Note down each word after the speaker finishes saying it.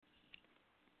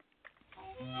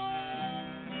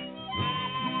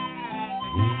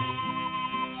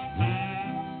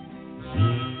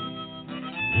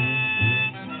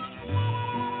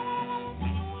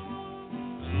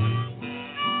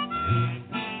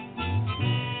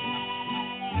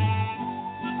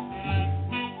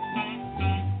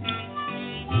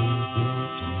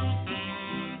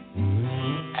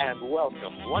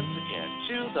welcome once again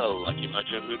to the Lucky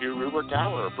Mojo Hoodoo Rootwork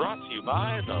Hour, brought to you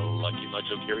by the Lucky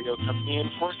Mojo Curio Company in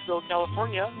Forestville,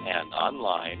 California, and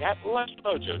online at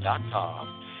luckymojo.com.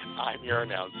 I'm your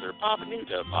announcer, Papa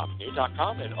Newt of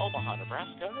papanew.com in Omaha,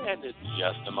 Nebraska, and in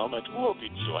just a moment we'll be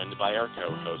joined by our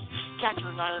co-host,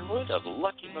 Catherine Ironwood of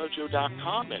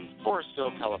luckymojo.com in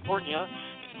Forestville, California,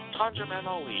 ConjureMan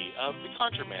Ali of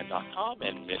theconjureman.com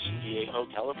in Mission Viejo,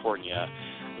 California.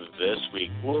 This week,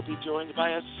 we'll be joined by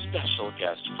a special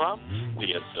guest from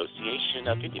the Association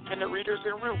of Independent Readers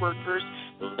and Rootworkers,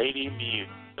 Lady Muse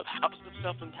of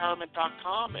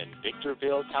HouseOfSelfEmpowerment.com in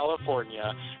Victorville,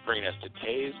 California, bringing us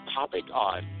today's topic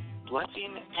on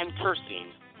blessing and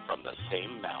cursing from the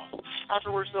same mouth.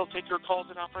 Afterwards, they'll take your calls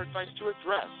and offer advice to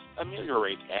address,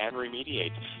 ameliorate, and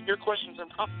remediate your questions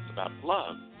and problems about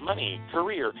love, money,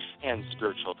 career, and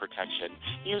spiritual protection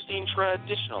using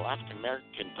traditional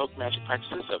African-American folk magic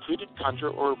practices of hoodoo,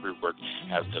 conjure, or rootwork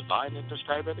as defined and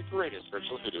described by the greatest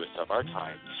spiritual hoodooists of our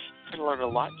time. You can learn a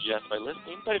lot just by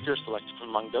listening, but if you're selected from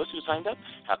among those who signed up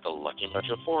at the Lucky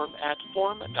Mojo forum at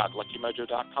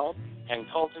forum.luckymojo.com and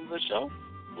called into the show,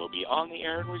 we'll be on the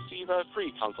air and receive a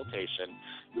free consultation.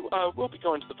 We'll be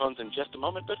going to the phones in just a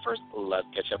moment, but first, let's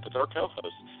catch up with our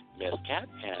co-hosts, Miss Cat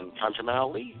and ConjureMan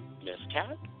Ali. Miss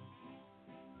Cat?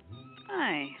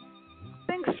 Hi.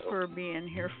 Thanks for being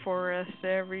here for us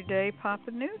every day,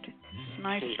 Papa Newt. It's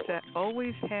nice to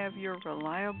always have your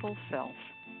reliable self.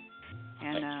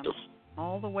 And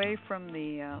all the way from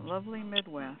the lovely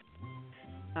Midwest.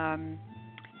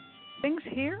 Things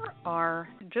here are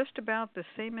just about the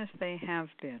same as they have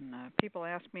been. People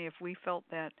ask me if we felt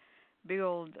that big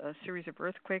old series of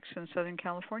earthquakes in Southern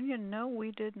California. No,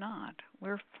 we did not.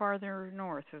 We're farther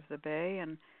north of the Bay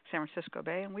and San Francisco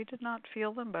Bay, and we did not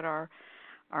feel them, but our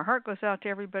heart goes out to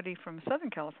everybody from Southern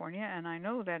California, and I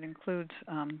know that includes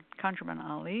ConjureMan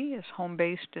Ali is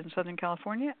home-based in Southern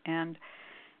California, and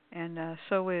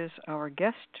so is our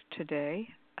guest today,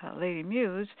 Lady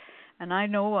Muse. And I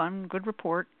know on good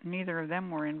report, neither of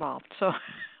them were involved. So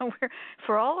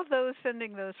for all of those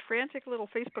sending those frantic little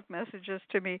Facebook messages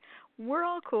to me, we're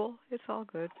all cool. It's all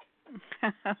good.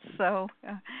 So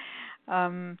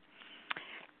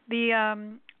the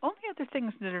only other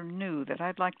things that are new that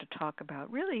I'd like to talk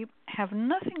about really have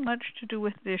nothing much to do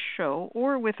with this show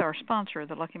or with our sponsor,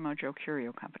 the Lucky Mojo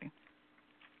Curio Company.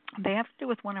 They have to do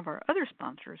with one of our other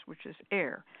sponsors, which is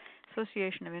AIR,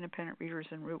 Association of Independent Readers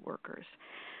and Rootworkers.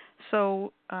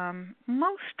 So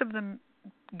most of the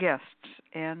guests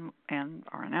and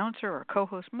our announcer, our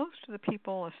co-host, most of the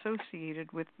people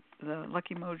associated with the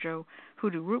Lucky Mojo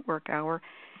Hoodoo Rootwork Hour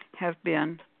have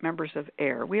been members of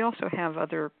AIR. We also have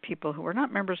other people who are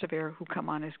not members of AIR who come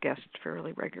on as guests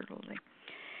fairly regularly.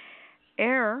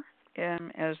 AIR,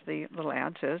 as the little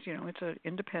ad says, it's an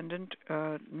independent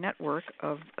network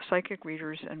of psychic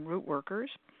readers and rootworkers.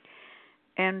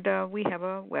 And we have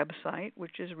a website,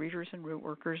 which is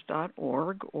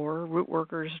readersandrootworkers.org or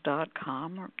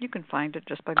rootworkers.com. Or you can find it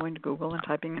just by going to Google and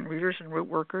typing in Readers and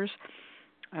Rootworkers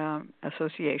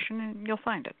Association, and you'll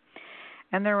find it.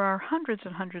 And there are hundreds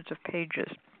and hundreds of pages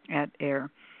at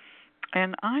AIR.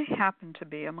 And I happen to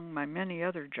be, among my many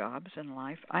other jobs in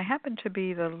life, I happen to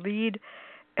be the lead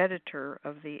editor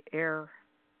of the AIR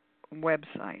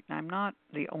website. I'm not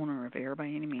the owner of AIR by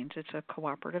any means. It's a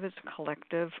cooperative. It's a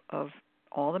collective of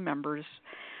all the members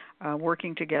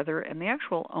working together, and the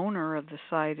actual owner of the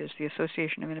site is the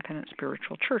Association of Independent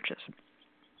Spiritual Churches.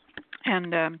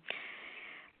 And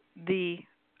the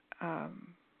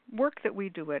work that we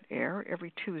do at AIR,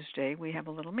 every Tuesday we have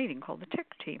a little meeting called the Tech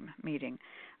Team meeting.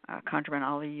 ConjureMan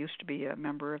Ali used to be a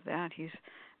member of that. He's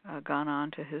gone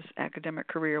on to his academic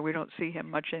career. We don't see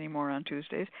him much anymore on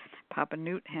Tuesdays. Papa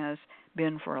Newt has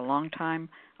been for a long time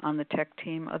on the tech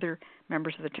team. Other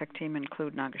members of the tech team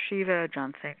include Nagashiva,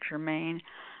 John St. Germain.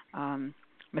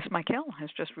 Miss Michael has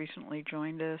just recently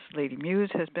joined us. Lady Muse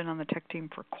has been on the tech team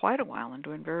for quite a while and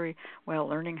doing very well,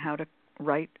 learning how to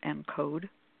write and code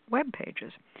web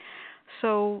pages.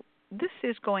 So this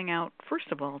is going out,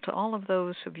 first of all, to all of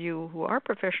those of you who are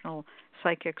professional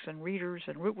psychics and readers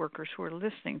and rootworkers who are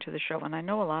listening to the show, and I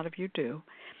know a lot of you do.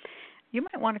 You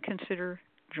might want to consider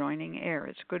joining AIR.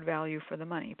 It's good value for the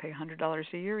money. You pay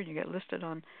 $100 a year and you get listed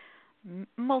on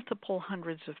multiple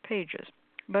hundreds of pages.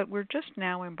 But we're just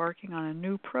now embarking on a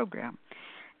new program.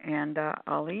 And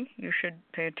Ali, you should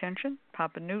pay attention.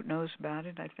 Papa Newt knows about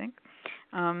it, I think.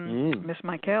 Miss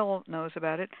Michael knows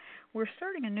about it. We're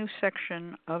starting a new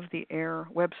section of the AIR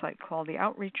website called the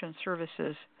Outreach and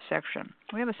Services section.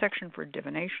 We have a section for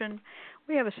divination.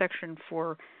 We have a section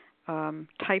for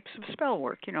types of spell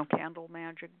work, candle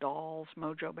magic, dolls,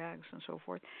 mojo bags, and so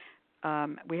forth.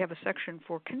 we have a section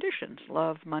for conditions: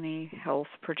 love, money, health,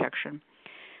 protection.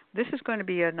 This is going to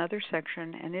be another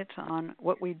section, and it's on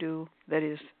what we do that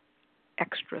is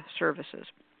extra services.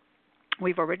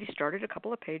 We've already started a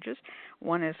couple of pages.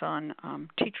 One is on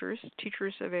teachers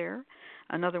of air.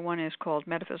 Another one is called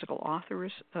Metaphysical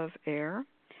Authors of Air.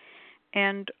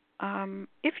 And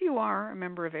if you are a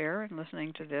member of AIR and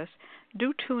listening to this,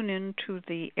 do tune in to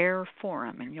the AIR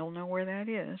Forum, and you'll know where that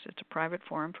is. It's a private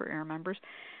forum for AIR members.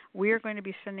 We are going to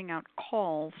be sending out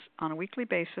calls on a weekly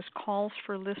basis, calls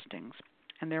for listings.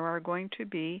 And there are going to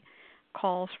be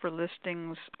calls for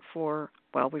listings for,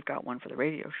 well, we've got one for the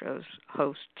radio shows,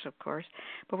 hosts, of course,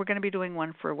 but we're going to be doing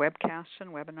one for webcasts and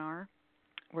webinar.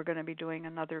 We're going to be doing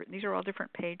another, these are all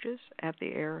different pages at the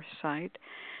AIR site.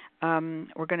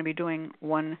 We're going to be doing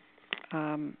one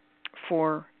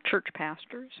for church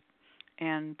pastors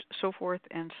and so forth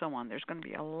and so on. There's going to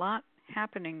be a lot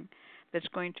happening that's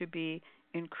going to be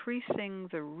increasing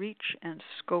the reach and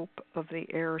scope of the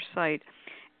AIR site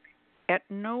at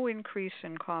no increase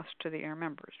in cost to the AIR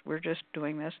members. We're just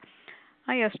doing this.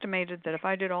 I estimated that if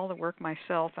I did all the work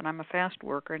myself, and I'm a fast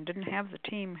worker and didn't have the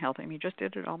team helping me, just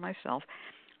did it all myself,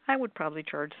 I would probably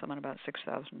charge someone about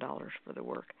 $6,000 for the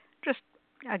work. Just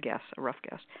a guess, a rough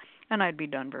guess. And I'd be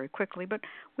done very quickly. But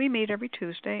we meet every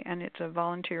Tuesday, and it's a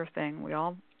volunteer thing. We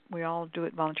all do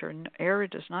it volunteer. AIR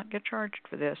does not get charged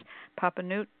for this. Papa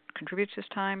Newt contributes his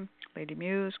time. Lady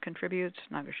Muse contributes.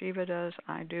 Nagashiva does.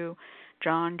 I do.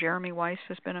 Jeremy Weiss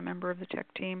has been a member of the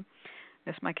tech team.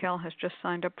 Miss Michael has just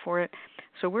signed up for it.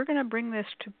 So we're going to bring this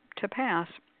to pass,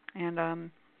 and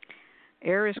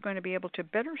AIR is going to be able to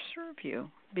better serve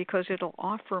you because it'll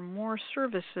offer more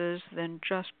services than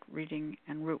just reading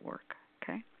and root work.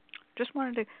 Okay? Just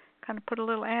wanted to kind of put a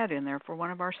little ad in there for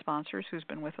one of our sponsors who's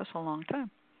been with us a long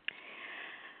time.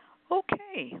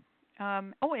 Okay.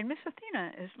 And Miss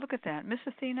Athena look at that. Miss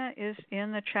Athena is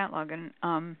in the chat log,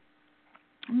 and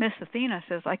Miss Athena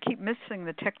says, I keep missing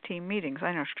the tech team meetings.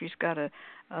 I know she's got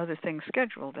other things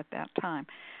scheduled at that time.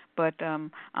 But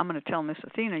I'm going to tell Miss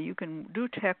Athena, you can do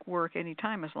tech work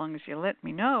anytime as long as you let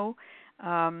me know,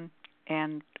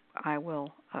 and I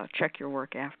will check your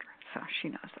work after. So she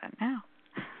knows that now.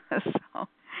 So,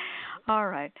 all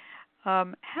right.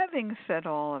 Having said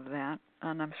all of that,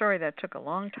 and I'm sorry that took a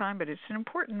long time, but it's an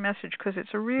important message because it's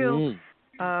a real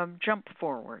jump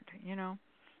forward, you know.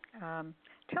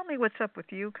 Tell me what's up with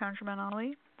you, Conjurman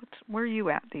Ali. Where are you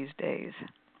at these days?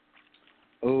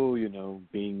 Oh, you know,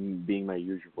 being my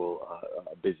usual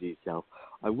busy self.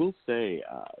 I will say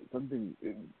something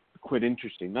quite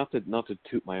interesting. Not to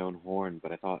toot my own horn,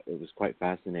 but I thought it was quite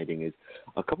fascinating. Is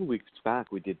a couple of weeks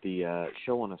back we did the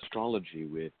show on astrology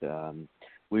with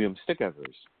William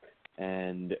Stickevers,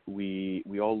 and we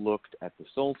all looked at the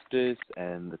solstice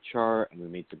and the chart, and we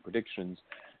made some predictions.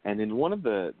 And in one of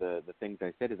the things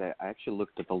I said is I actually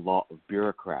looked at the lot of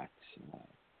bureaucrats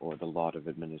or the lot of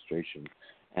administration.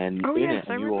 And yes,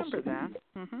 I remember that.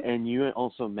 Mm-hmm. And you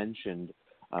also mentioned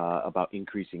about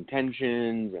increasing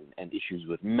tensions and issues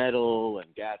with metal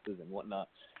and gases and whatnot.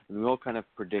 And we all kind of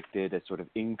predicted a sort of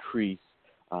increase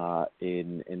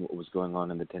in what was going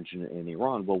on in the tension in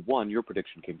Iran. Well, one, your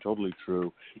prediction came totally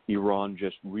true. Iran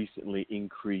just recently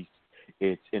increased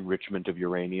its enrichment of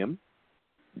uranium.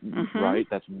 Mm-hmm. Right?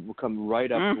 That's come right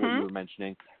up to what you were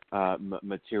mentioning.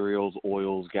 Materials,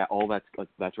 oils, gas, all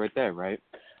that's right there, right?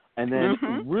 And then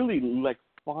really like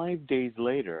 5 days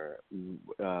later,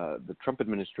 the Trump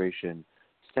administration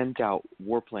sent out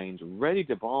warplanes ready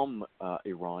to bomb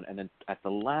Iran, and then at the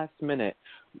last minute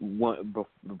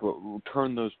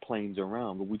turn those planes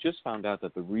around. But we just found out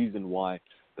that the reason why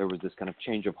there was this kind of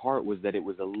change of heart was that it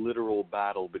was a literal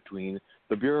battle between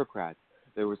the bureaucrats.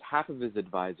 There was half of his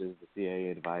advisors, the CIA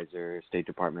advisor, State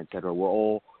Department, et cetera, were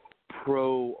all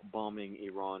pro-bombing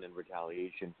Iran in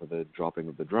retaliation for the dropping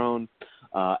of the drone.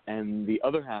 And the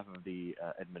other half of the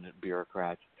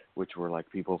bureaucrats, which were like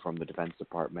people from the Defense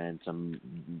Department, some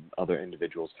other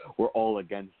individuals, were all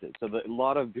against it. So a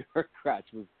lot of bureaucrats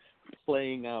was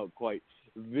playing out quite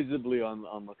visibly on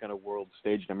the kind of world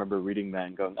stage. And I remember reading that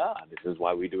and going, this is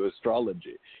why we do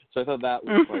astrology. So I thought that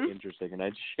was quite interesting, and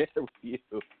I'd share with you.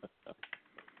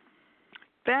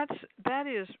 That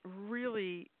is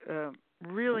really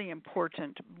really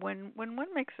important. When one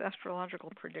makes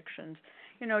astrological predictions,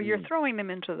 you know, you're throwing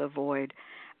them into the void.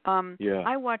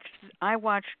 I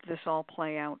watched this all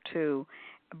play out too,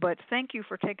 but thank you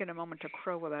for taking a moment to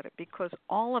crow about it, because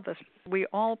all of us, we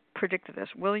all predicted this.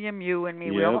 William, you and me,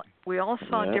 we all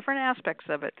saw different aspects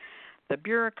of it. the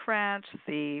bureaucrats,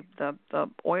 the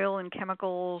oil and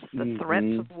chemicals, the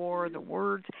threats of war, the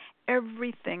words,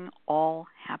 everything all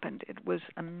happened. It was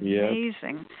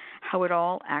amazing how it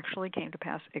all actually came to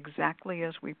pass exactly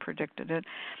as we predicted it.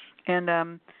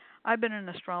 And I've been an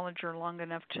astrologer long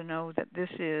enough to know that this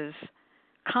is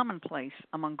commonplace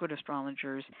among good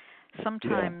astrologers.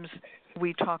 Sometimes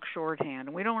we talk shorthand,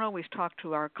 and we don't always talk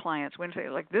to our clients. We don't say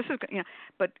like this is,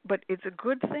 but it's a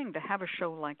good thing to have a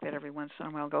show like that every once in a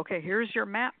while. Go, okay, here's your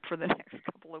map for the next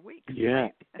couple of weeks. Yeah,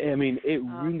 right? I mean, it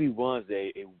really was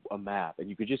a map, and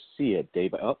you could just see it day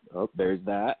by. Oh, there's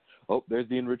that. Oh, there's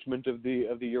the enrichment of the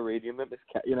uranium that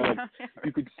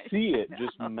you could see it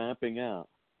just mapping out.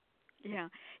 Yeah,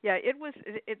 it was.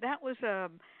 That was.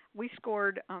 We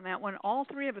scored on that one, all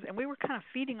three of us, and we were kind of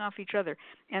feeding off each other.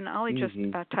 And Ollie just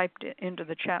typed it into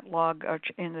the chat log,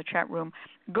 in the chat room.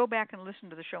 Go back and listen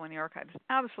to the show in the archives.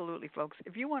 Absolutely, folks.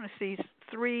 If you want to see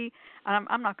three,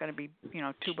 I'm not going to be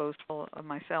too boastful of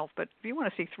myself, but if you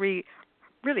want to see three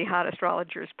really hot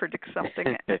astrologers predict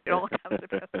something, it all comes to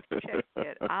pass. Check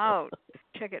it out.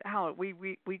 Check it out. We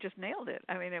just nailed it.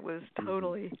 I mean, it was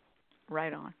totally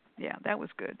right on. Yeah, that was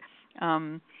good.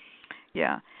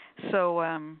 So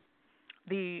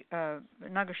the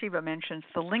Nagashiva mentions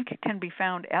the link can be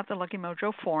found at the Lucky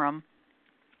Mojo forum,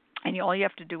 and all you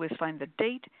have to do is find the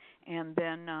date, and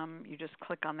then you just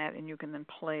click on that, and you can then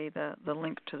play the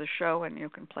link to the show, and you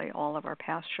can play all of our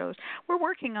past shows. We're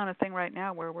working on a thing right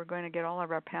now where we're going to get all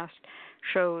of our past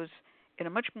shows in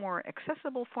a much more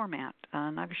accessible format.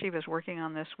 Nagashiva is working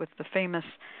on this with the famous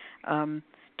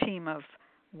team of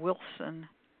Wilson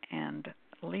and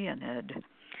Leonid,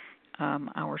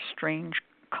 our strange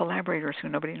collaborators who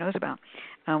nobody knows about.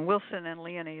 Wilson and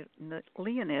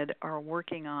Leonid are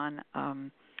working on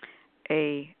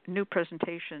a new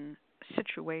presentation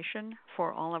situation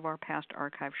for all of our past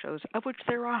archive shows, of which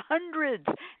there are hundreds,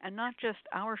 and not just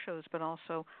our shows, but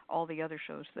also all the other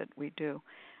shows that we do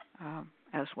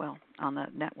as well on the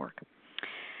network.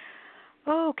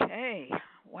 Okay,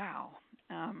 wow.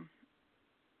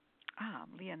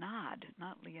 Leonid,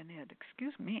 not Leonid.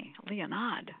 Excuse me,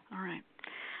 Leonid. All right.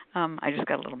 I just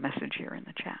got a little message here in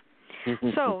the chat.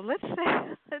 So let's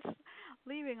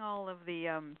leaving all of the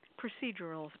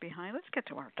procedurals behind. Let's get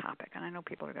to our topic, and I know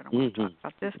people are going to want to talk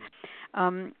about this.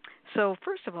 So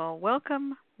first of all,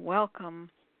 welcome,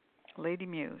 Lady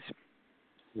Muse.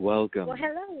 Welcome. Well,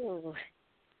 hello.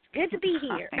 Good to be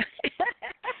here.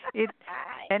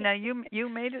 And you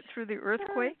made it through the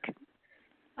earthquake.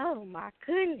 Oh, my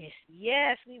goodness.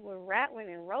 Yes, we were rattling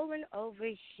and rolling over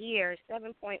here,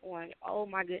 7.1. Oh,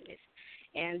 my goodness.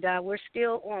 And we're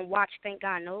still on watch. Thank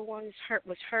God no one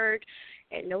was hurt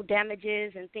and no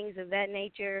damages and things of that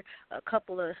nature. A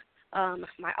couple of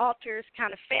my altars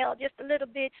kind of fell just a little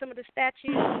bit, some of the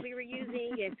statues we were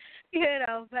using.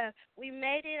 And, but we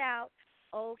made it out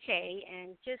okay.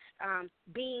 And just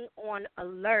being on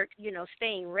alert,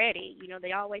 staying ready.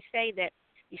 They always say that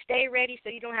you stay ready so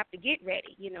you don't have to get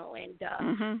ready,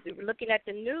 and we were looking at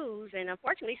the news, and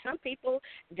unfortunately some people,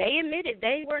 they admitted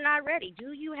they were not ready.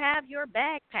 Do you have your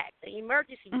backpack, the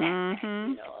emergency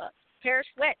backpack, a pair of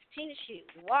sweats, tennis shoes,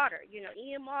 water,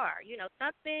 EMR,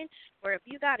 something where if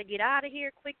you got to get out of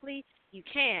here quickly, you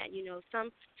can.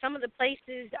 Some of the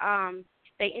places,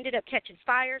 they ended up catching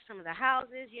fire, some of the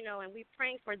houses, and we're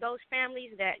praying for those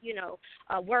families that,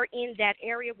 were in that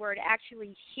area where it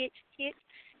actually hit.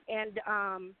 And,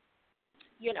 I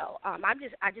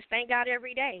just thank God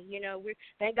every day. We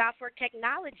thank God for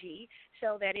technology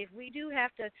so that if we do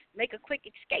have to make a quick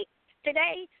escape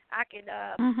today, I can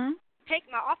take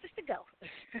my office to go.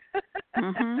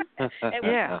 And we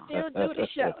can still do the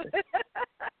show.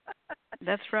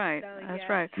 That's right. So, that's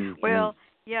right. Well,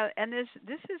 yeah, and this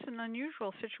is an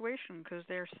unusual situation because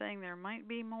they're saying there might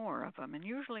be more of them. And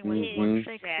usually when one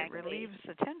shakes, it relieves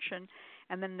the tension,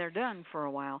 and then they're done for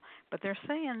a while. But they're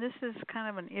saying this is kind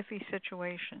of an iffy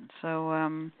situation. So,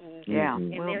 yeah.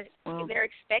 And they're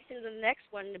expecting the next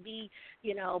one to be,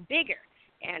 bigger.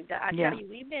 And I tell you,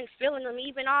 we've been feeling them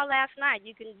even all last night.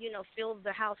 You can, feel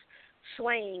the house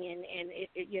swaying, and it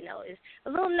it's a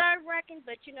little nerve-wracking,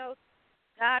 but,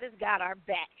 God has got our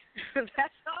back.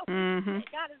 That's all. God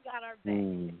has got our back.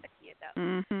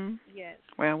 Yes.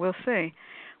 Well, we'll see.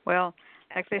 Well,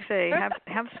 like they say,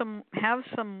 have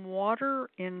some water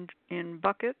in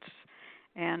buckets,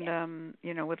 and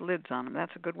with lids on them.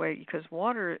 That's a good way because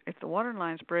water. If the water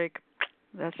lines break,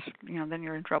 that's then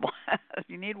you're in trouble.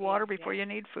 You need water before you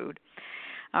need food.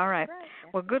 All right.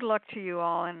 Well, good luck to you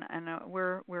all, and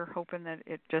we're hoping that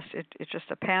it's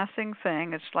just a passing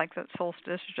thing. It's like that solstice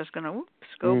is just going to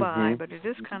go by, but it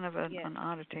is kind of an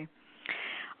oddity.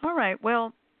 All right.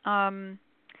 Well,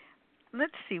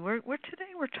 let's see. We're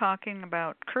talking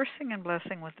about cursing and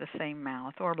blessing with the same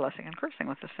mouth, or blessing and cursing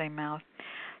with the same mouth.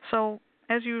 So,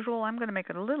 as usual, I'm going to make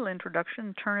a little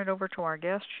introduction, turn it over to our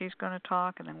guest. She's going to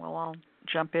talk, and then we'll all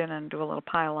jump in and do a little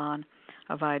pile-on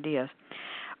of ideas.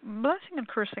 Blessing and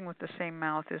cursing with the same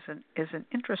mouth is an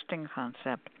interesting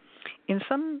concept. In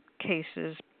some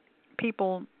cases,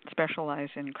 people specialize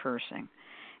in cursing.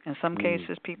 In some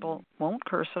cases, people won't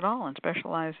curse at all and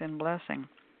specialize in blessing.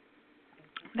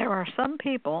 There are some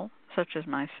people, such as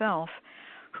myself,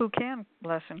 who can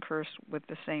bless and curse with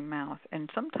the same mouth. And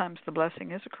sometimes the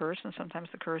blessing is a curse, and sometimes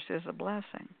the curse is a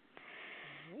blessing.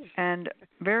 And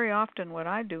very often what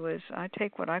I do is I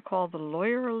take what I call the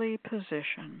lawyerly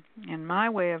position. In my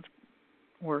way of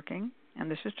working, and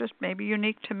this is just maybe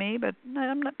unique to me, but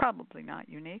I'm probably not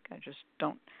unique.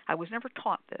 I was never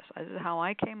taught this. This is how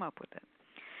I came up with it,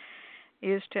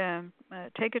 is to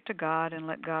take it to God and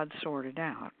let God sort it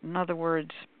out. In other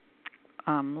words,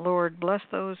 Lord, bless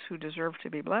those who deserve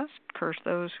to be blessed, curse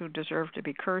those who deserve to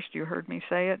be cursed. You heard me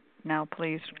say it. Now,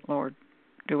 please, Lord,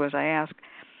 do as I ask.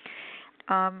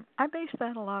 I base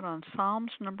that a lot on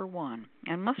Psalms number 1,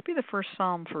 and must be the first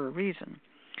psalm for a reason.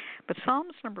 But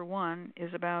Psalms number 1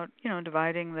 is about,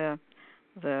 dividing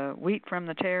the wheat from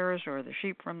the tares, or the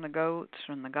sheep from the goats,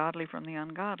 and the godly from the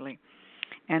ungodly.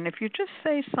 And if you just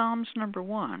say Psalms number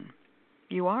 1,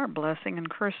 you are blessing and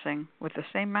cursing with the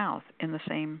same mouth in the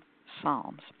same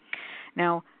Psalms.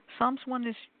 Now, Psalms 1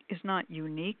 is not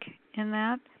unique in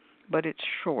that, but it's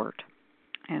short.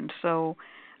 And so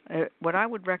what I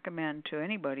would recommend to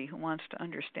anybody who wants to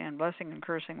understand blessing and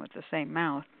cursing with the same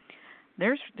mouth,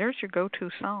 there's your go-to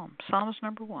psalm, Psalms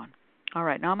number 1. All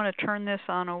right, now I'm going to turn this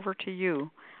on over to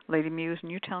you, Lady Muse,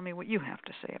 and you tell me what you have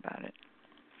to say about it.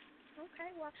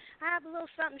 Okay, well, I have a little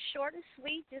something short and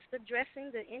sweet, just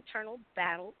addressing the internal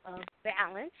battle of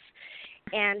balance.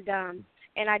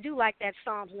 And I do like that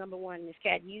Psalms number 1, Miss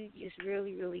Cat. You just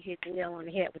really, really hit the nail on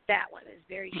the head with that one. It's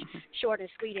very short and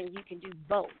sweet, and you can do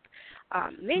both.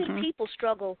 Many people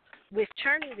struggle with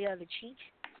turning the other cheek.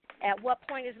 At what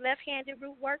point is left-handed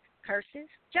root work, curses,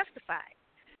 justified?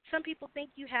 Some people think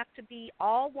you have to be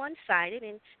all one-sided,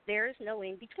 and there is no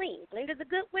in-between. Glinda the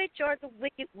good witch or the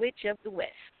wicked witch of the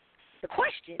West. The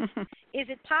question, is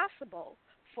it possible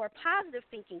for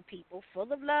positive-thinking people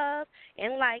full of love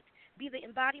and light be the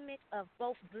embodiment of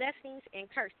both blessings and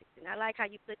curses? And I like how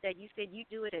you put that. You said you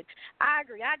do it, and I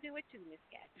agree. I do it too, Miss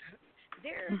Cat.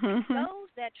 There are those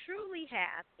that truly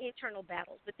have internal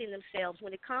battles within themselves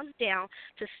when it comes down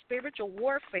to spiritual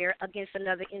warfare against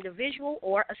another individual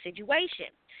or a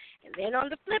situation. And then on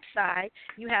the flip side,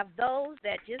 you have those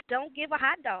that just don't give a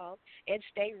hot dog and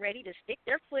stay ready to stick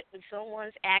their foot when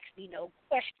someone's asked me no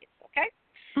questions, okay?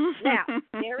 Now,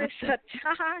 there is a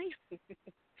time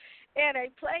and a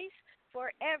place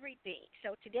for everything.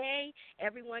 So today,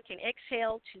 everyone can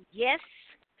exhale to yes,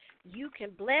 you can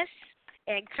bless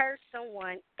and curse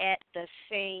someone at the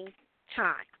same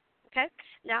time, okay?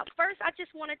 Now, first, I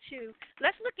just wanted to,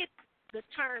 let's look at the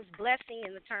terms blessing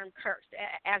and the term curse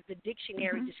as the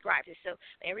dictionary describes it, so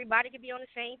everybody can be on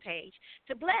the same page.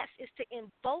 To bless is to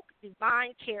invoke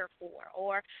divine care for,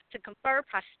 or to confer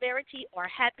prosperity or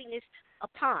happiness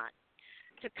upon.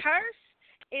 To curse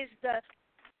is the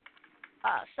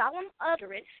solemn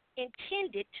utterance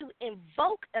intended to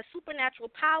invoke a supernatural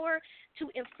power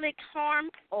to inflict harm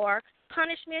or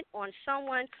punishment on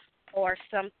someone or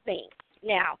something.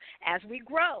 Now, as we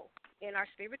grow in our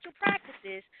spiritual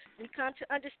practices, we come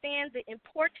to understand the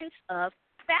importance of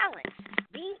balance,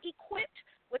 being equipped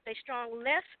with a strong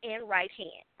left and right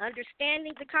hand,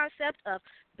 understanding the concept of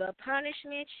the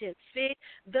punishment should fit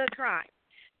the crime.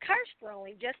 Curse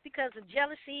throwing just because of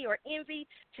jealousy or envy,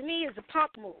 to me, is a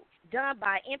punk move done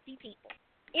by empty people.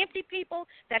 Empty people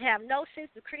that have no sense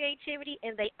of creativity,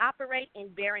 and they operate in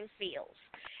barren fields.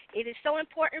 It is so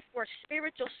important for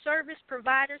spiritual service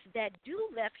providers that do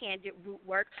left-handed root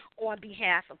work on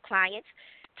behalf of clients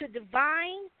to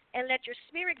divine and let your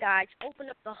spirit guides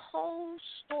open up the whole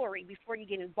story before you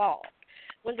get involved.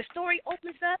 When the story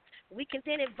opens up, we can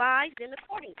then advise them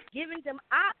accordingly, giving them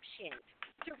options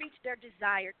to reach their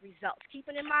desired results,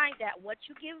 keeping in mind that what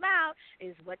you give out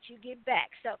is what you give back.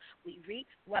 So we reap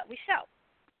what we sow.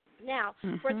 Now,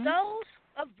 for those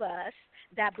of us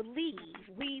that believe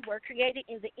we were created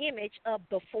in the image of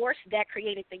the force that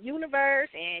created the universe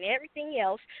and everything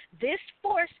else, this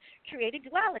force created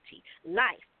duality: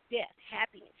 life, death,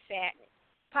 happiness, sadness,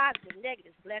 positive,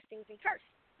 negatives, blessings, and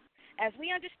curses. As we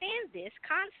understand this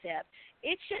concept,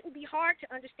 it shouldn't be hard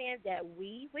to understand that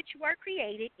we, which were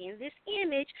created in this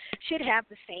image, should have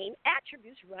the same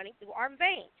attributes running through our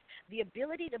veins, the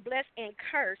ability to bless and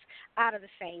curse out of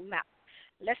the same mouth.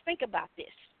 Let's think about this.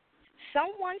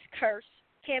 Someone's curse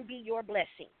can be your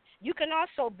blessing. You can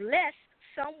also bless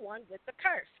someone with a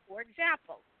curse. For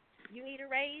example, you need a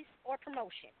raise or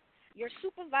promotion. Your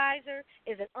supervisor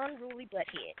is an unruly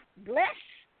butthead. Bless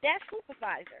that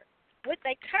supervisor with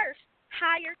a cursed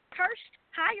hired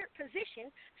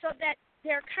position so that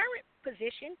their current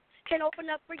position can open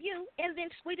up for you and then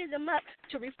sweeten them up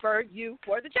to refer you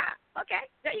for the job. Okay,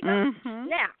 there you go. Mm-hmm.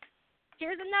 Now,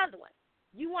 here's another one.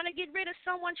 You want to get rid of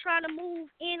someone trying to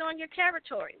move in on your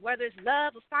territory, whether it's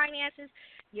love or finances.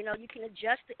 You know, you can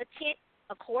adjust the intent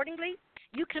accordingly.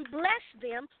 You can bless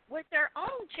them with their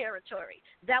own territory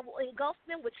that will engulf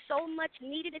them with so much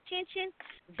needed attention.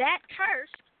 That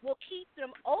curse will keep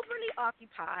them overly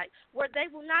occupied where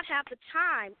they will not have the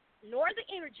time nor the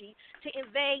energy to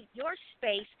invade your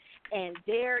space, and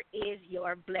there is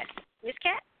your blessing. Miss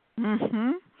Cat?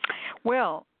 Mhm.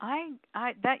 Well, I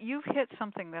that you've hit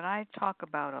something that I talk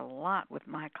about a lot with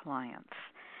my clients.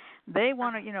 They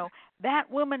want to, that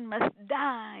woman must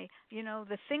die.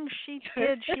 The things she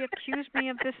did, she accused me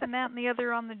of this and that and the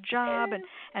other on the job,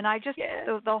 and I just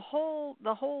the whole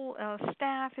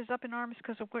staff is up in arms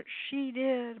because of what she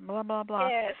did, blah blah blah.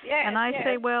 And I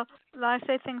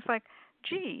say things like,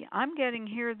 "Gee, I'm getting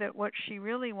here that what she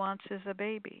really wants is a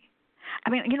baby." I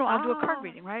mean, I'll do a card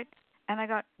reading, right? And I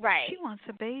got, she wants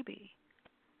a baby.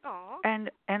 Aww.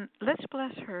 And let's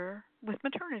bless her with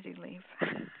maternity leave.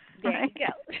 There right? you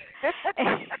go.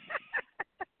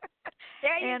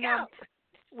 There you go.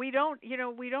 We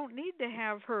don't need to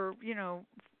have her,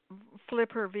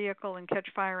 flip her vehicle and catch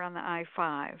fire on the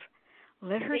I-5.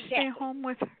 Let her stay home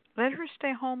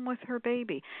with her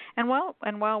baby. And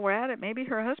while we're at it, maybe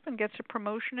her husband gets a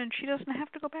promotion and she doesn't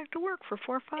have to go back to work for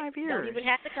 4 or 5 years. Don't even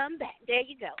have to come back. There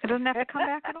you go. It doesn't have to come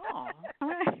back at all.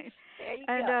 Right.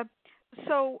 There you go.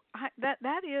 So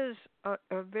that is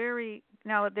a very,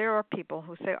 now there are people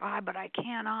who say, but I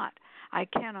cannot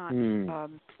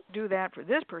do that for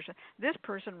this person. This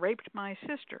person raped my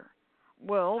sister.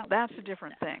 Well, that's a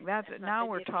different thing. That's now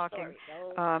we're talking,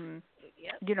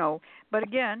 but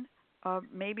again,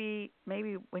 maybe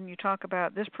when you talk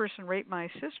about this person raped my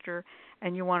sister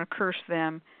and you want to curse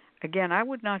them, again, I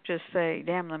would not just say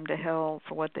damn them to hell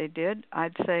for what they did.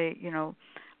 I'd say,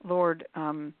 Lord,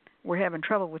 we're having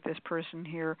trouble with this person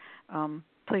here.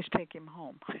 Please take him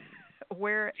home,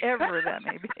 wherever that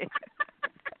may be.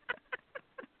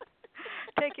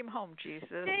 Take him home, Jesus.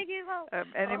 Take him home.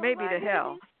 And it may be to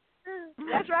hell.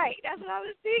 That's right. That's what I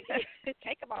was thinking.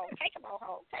 Take him home. Take him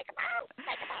home. Take him home.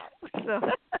 Take him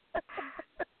home.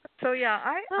 So yeah,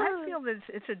 I feel that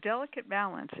it's a delicate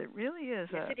balance. It really is.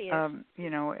 Yes, it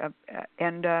is.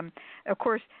 And of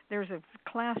course, there's a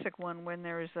classic one when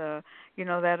there's that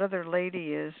other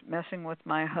lady is messing with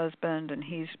my husband and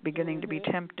he's beginning to be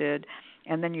tempted,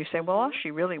 and then you say, well, all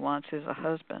she really wants is a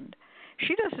husband.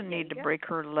 She doesn't need to break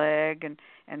her leg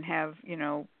and have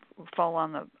fall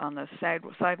on the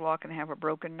sidewalk and have a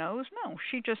broken nose. No,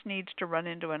 she just needs to run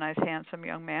into a nice, handsome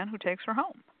young man who takes her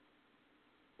home.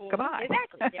 Goodbye.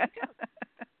 Exactly. There you go.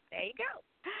 There you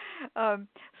go.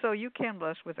 So you can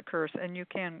bless with a curse, and you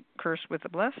can curse with a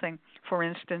blessing. For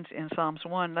instance, in Psalms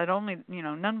 1, that only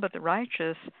none but the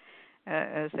righteous,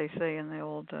 as they say in the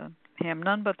old hymn,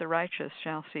 none but the righteous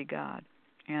shall see God,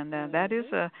 and that is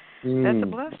that's a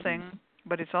blessing,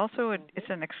 but it's also it's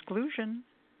an exclusion.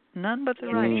 None but the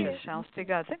righteous shall see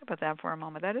God. Think about that for a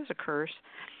moment. That is a curse.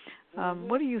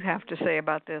 What do you have to say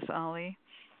about this, Ali?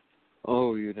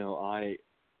 Oh,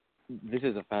 this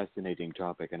is a fascinating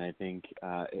topic, and I think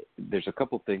there's a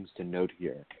couple things to note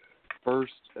here.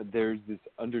 First, there's this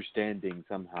understanding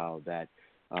somehow that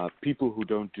people who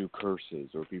don't do curses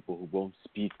or people who won't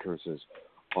speak curses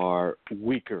are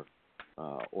weaker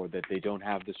or that they don't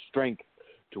have the strength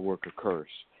to work a curse.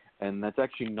 And that's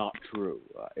actually not true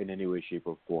in any way, shape,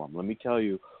 or form. Let me tell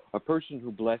you, a person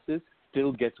who blesses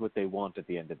still gets what they want at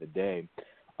the end of the day.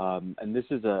 And this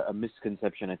is a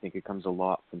misconception. I think it comes a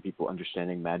lot from people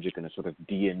understanding magic in a sort of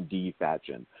D&D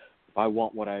fashion. If I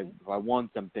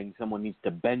want something, someone needs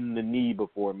to bend the knee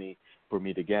before me for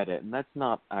me to get it, and that's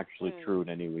not actually true in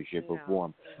any way, shape, or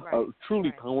form. Right. A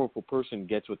truly powerful person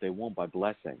gets what they want by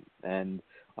blessing, and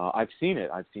I've seen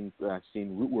it. I've seen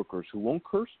rootworkers who won't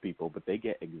curse people, but they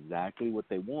get exactly what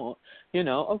they want.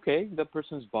 Okay, that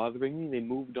person's bothering me. They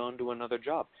moved on to another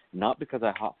job, not because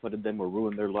I hot-footed them or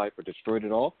ruined their life or destroyed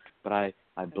it all, but I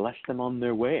blessed them on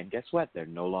their way, and guess what? They're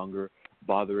no longer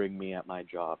bothering me at my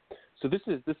job. So this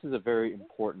is a very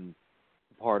important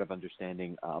part of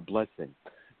understanding blessing.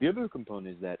 The other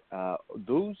component is that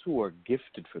those who are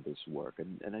gifted for this work,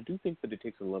 and I do think that it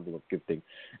takes a level of gifting.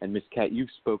 And Miss Cat,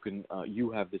 you've spoken,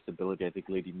 you have this ability. I think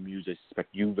Lady Muse, I suspect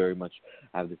you very much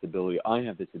have this ability. I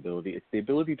have this ability. It's the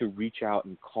ability to reach out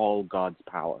and call God's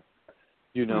power.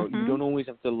 You know, you don't always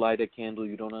have to light a candle.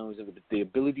 You don't always have the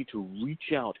ability to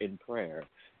reach out in prayer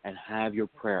and have your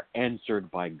prayer answered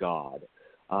by God.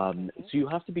 So you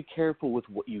have to be careful with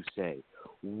what you say.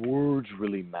 Words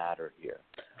really matter here.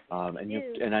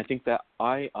 And I think that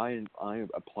I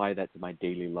apply that to my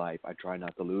daily life. I try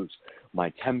not to lose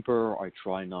my temper. I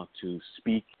try not to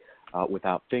speak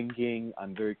without thinking.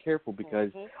 I'm very careful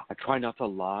because I try not to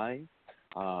lie.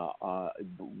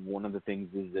 One of the things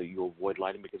is that you avoid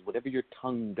lying because whatever your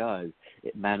tongue does,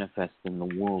 it manifests in the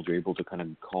world. You're able to kind of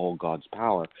call God's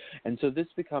power. And so this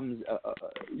becomes,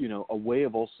 a way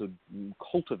of also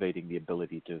cultivating the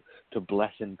ability to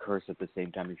bless and curse at the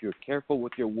same time. If you're careful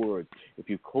with your words, if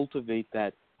you cultivate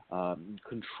that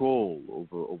control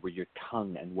over your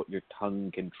tongue and what your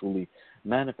tongue can truly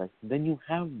manifest, then you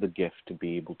have the gift to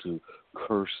be able to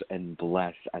curse and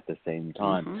bless at the same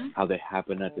time, how they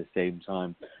happen at the same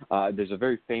time. There's a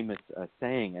very famous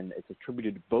saying, and it's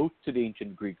attributed both to the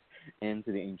ancient Greeks and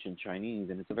to the ancient Chinese,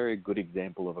 and it's a very good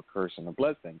example of a curse and a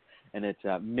blessing, and it's,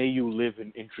 may you live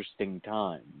in interesting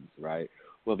times, right?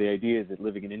 Well, the idea is that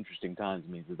living in interesting times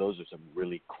means that those are some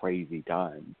really crazy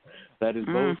times. That is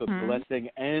both a blessing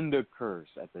and a curse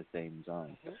at the same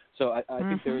time. So I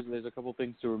think there's a couple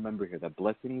things to remember here, that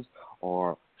blessings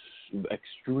are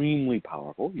extremely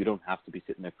powerful. You don't have to be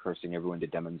sitting there cursing everyone to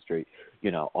demonstrate,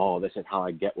 this is how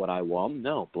I get what I want.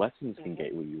 No, blessings can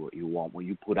get what you want. What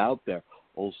you put out there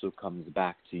also comes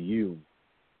back to you.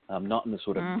 Not in the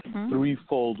sort of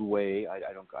threefold way. I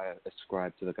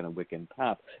ascribe to the kind of Wiccan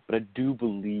path, but I do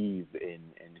believe in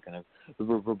kind of the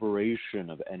reverberation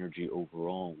of energy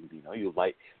overall.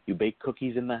 You bake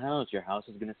cookies in the house. Your house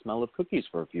is going to smell of cookies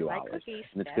for a few hours, cookies.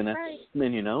 And it's going to,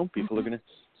 then people are going to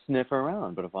sniff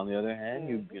around. But if on the other hand,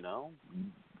 you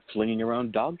flinging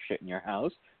around dog shit in your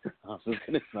house, your house is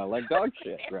going to smell like dog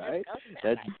shit, right?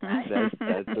 That's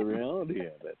the reality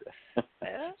of it.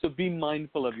 So be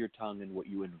mindful of your tongue, and what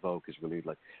you invoke is really,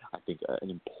 I think, an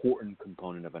important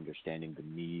component of understanding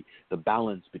the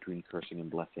balance between cursing and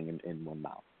blessing in one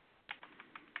mouth.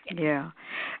 Yeah.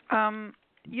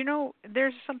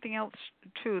 There's something else,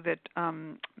 too, that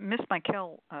Miss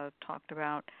Michael talked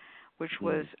about, which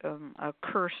was a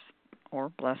curse or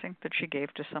blessing that she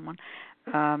gave to someone.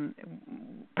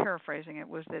 Paraphrasing it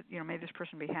was that, may this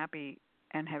person be happy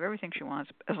and have everything she wants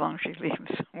as long as she leaves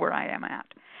where I am at.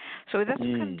 So that's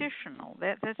conditional.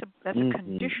 That's a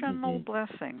conditional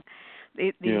blessing.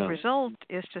 The result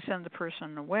is to send the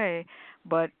person away,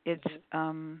 but it's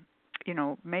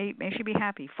may she be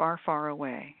happy far, far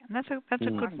away. And that's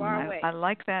a good one. I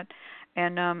like that.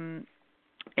 And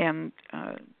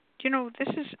this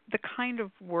is the kind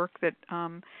of work that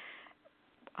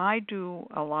I do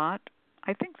a lot.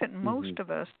 I think that most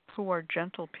of us who are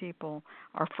gentle people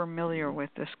are familiar with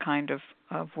this kind of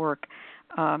work.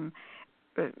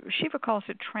 Shiva calls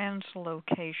it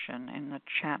translocation in the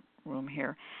chat room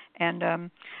here. And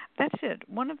that's it.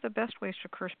 One of the best ways to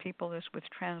curse people is with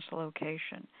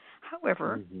translocation.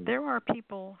 However, there are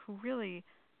people who really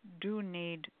do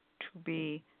need to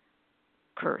be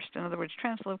cursed. In other words,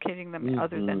 translocating them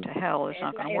other than to hell is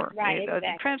not going to work. Right,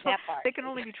 exactly. They can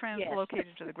only be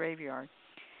translocated to the graveyard.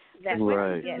 That's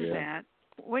right.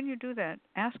 When you do that,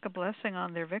 ask a blessing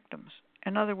on their victims.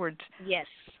 In other words,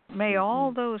 may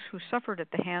all those who suffered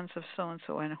at the hands of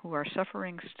so-and-so and who are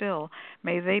suffering still,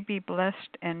 may they be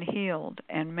blessed and healed,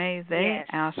 and may they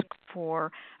ask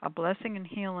for a blessing and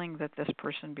healing that this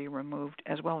person be removed,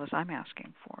 as well as I'm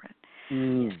asking for it.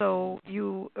 So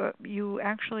you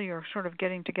actually are sort of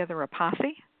getting together a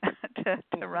posse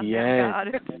to run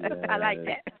that God. I like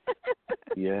that.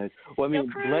 Yes. Well,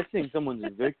 blessing someone's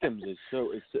victims is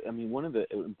one of the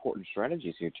important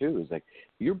strategies here too is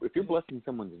if you're blessing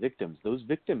someone's victims, those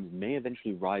victims may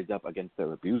eventually rise up against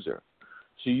their abuser.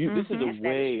 So this is a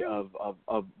way of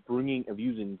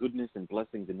using goodness and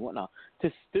blessings and whatnot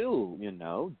to still,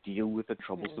 deal with a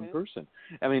troublesome person.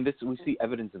 We see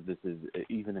evidence of this is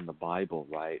even in the Bible,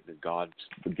 right? That God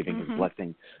giving His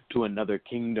blessing to another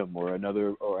kingdom or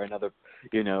another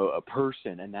a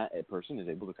person, and that person is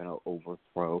able to kind of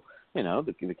overthrow,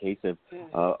 the case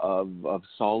of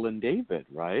Saul and David,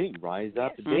 right? Rise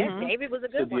up, David. David was a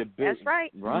good one. That's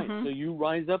right. Right. So you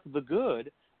rise up the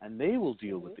good, and they will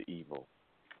deal with the evil.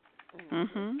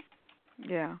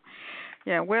 Yeah.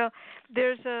 Well,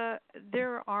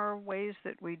 there are ways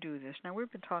that we do this. Now,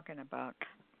 we've been talking about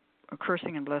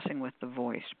cursing and blessing with the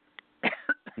voice.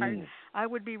 I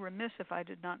would be remiss if I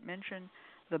did not mention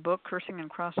the book Cursing and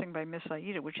Crossing by Miss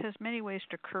Aida, which has many ways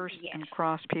to curse Yes. and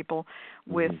cross people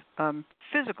with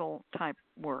physical type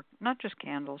work, not just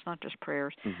candles, not just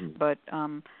prayers, but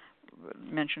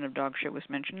mention of dog shit was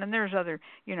mentioned, and there's other,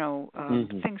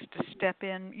 things to step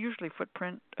in. Usually foot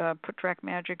track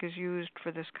magic is used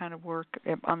for this kind of work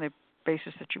on the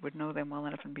basis that you would know them well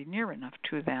enough and be near enough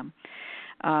to them.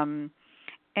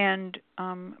 And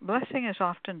blessing is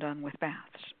often done with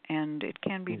baths, and it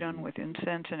can be done with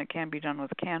incense, and it can be done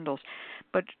with candles.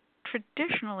 But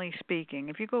traditionally speaking,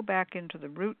 if you go back into the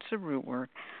roots of root work,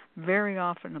 very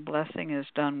often a blessing is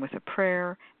done with a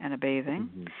prayer and a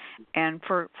bathing, and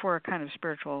for a kind of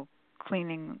spiritual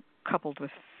cleaning coupled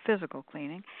with physical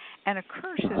cleaning. And a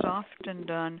curse is often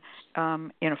done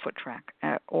in a foot track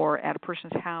or at a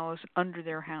person's house, under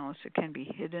their house. It can be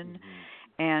hidden.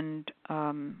 And,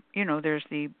 there's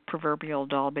the proverbial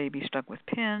doll baby stuck with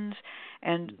pins.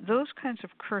 And those kinds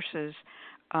of curses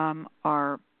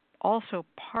are also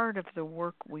part of the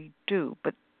work we do.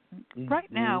 But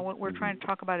right now what we're trying to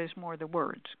talk about is more the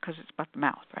words, because it's about the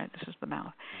mouth, right? This is the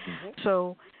mouth.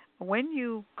 So when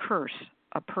you curse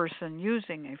a person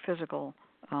using a physical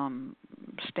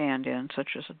stand-in, such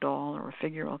as a doll or a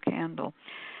figural candle,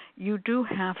 you do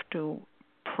have to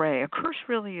pray. A curse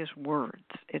really is words.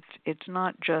 It's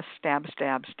not just stab,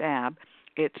 stab, stab.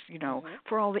 It's,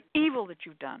 for all the evil that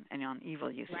you've done, and on evil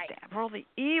you stab, for all the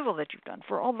evil that you've done,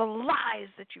 for all the lies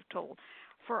that you've told,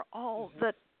 for all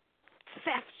the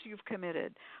thefts you've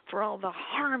committed, for all the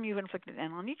harm you've inflicted.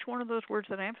 And on each one of those words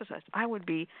that I emphasized, I would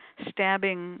be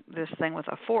stabbing this thing with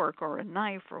a fork or a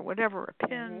knife or whatever, or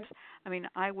pins. I mean,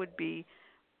 I would be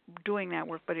doing that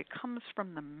work, but it comes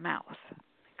from the mouth.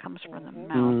 It comes from the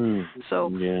mouth. So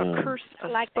a curse, a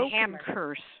like spoken hammer.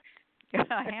 curse.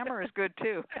 A hammer is good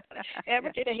too.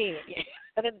 Hammer to the head.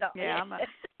 Yeah,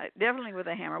 definitely with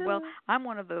a hammer. Well, I'm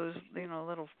one of those,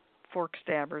 little fork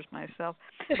stabbers myself.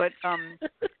 But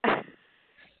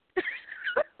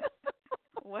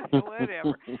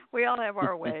whatever. We all have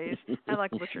our ways. I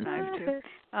like butcher knives too.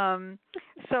 And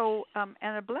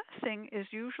a blessing is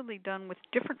usually done with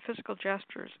different physical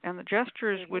gestures, and the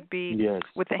gestures would be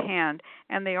with the hand,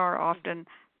 and they are often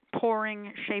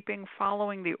pouring, shaping,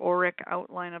 following the auric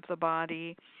outline of the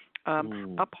body,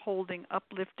 upholding,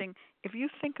 uplifting. If you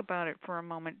think about it for a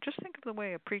moment, just think of the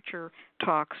way a preacher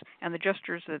talks and the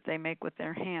gestures that they make with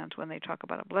their hands when they talk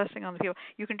about a blessing on the people.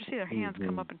 You can just see their hands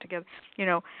come up and together.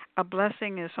 A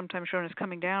blessing is sometimes shown as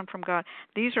coming down from God.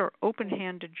 These are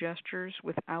open-handed gestures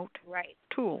without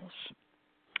tools.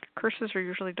 Curses are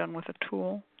usually done with a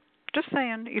tool. Just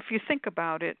saying, if you think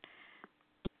about it,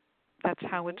 that's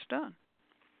how it's done.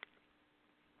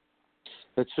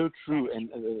 That's so true,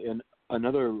 and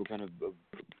another kind of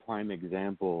prime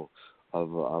example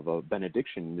of a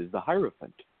benediction is the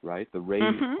Hierophant, right? The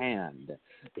raised hand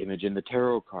image in the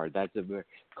tarot card. That's a very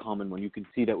common one. You can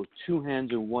see that with two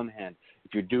hands or one hand.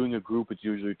 If you're doing a group, it's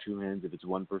usually two hands. If it's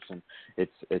one person,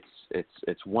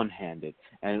 it's one-handed,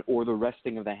 or the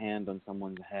resting of the hand on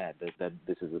someone's head. That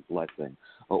this is a blessing,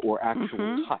 or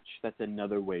actual touch. That's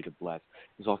another way to bless.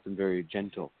 It's often very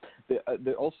gentle.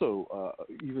 There also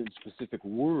even specific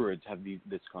words have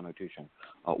this connotation.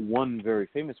 One very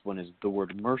famous one is the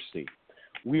word mercy.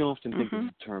 We often think of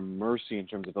the term mercy in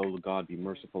terms of, oh, God, be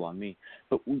merciful on me.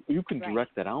 But you can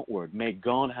direct that outward. May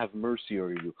God have mercy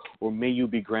over you, or may you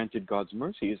be granted God's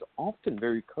mercy is often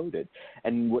very coded.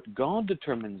 And what God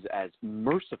determines as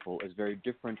merciful is very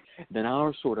different than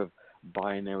our sort of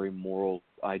binary moral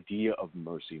idea of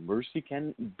mercy. Mercy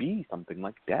can be something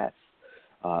like death.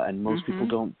 And most people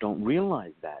don't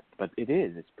realize that, but it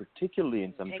is. It's particularly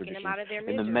in some traditions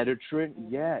in the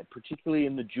Mediterranean. Particularly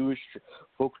in the Jewish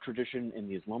folk tradition, in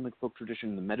the Islamic folk tradition,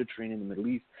 in the Mediterranean, the Middle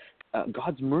East.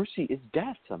 God's mercy is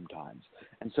death sometimes,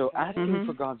 and so asking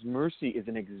for God's mercy is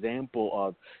an example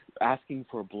of asking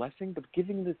for a blessing, but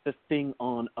giving the thing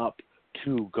on up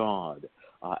to God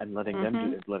and letting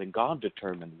letting God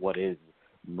determine what is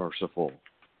merciful.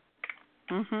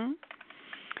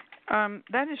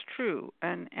 That is true,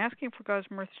 and asking for God's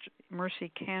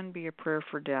mercy can be a prayer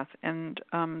for death, and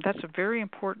that's a very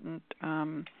important,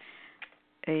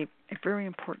 a very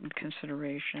important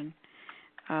consideration.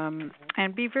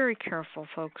 And be very careful,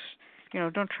 folks.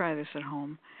 Don't try this at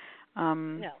home.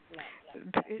 No.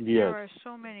 There are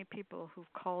so many people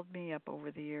who've called me up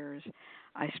over the years.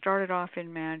 I started off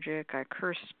in magic. I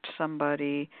cursed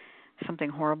somebody. Something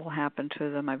horrible happened to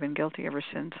them. I've been guilty ever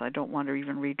since. I don't want to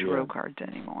even read tarot cards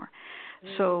anymore.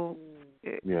 So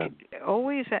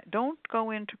always don't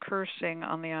go into cursing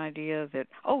on the idea that,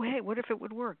 oh, hey, what if it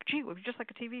would work? Gee, it would be just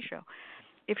like a TV show.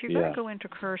 If you're going to go into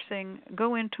cursing,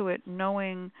 go into it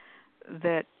knowing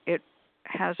that it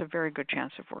has a very good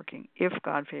chance of working if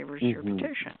God favors your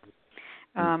petition.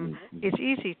 It's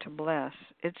easy to bless.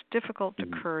 It's difficult to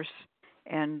curse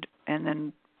and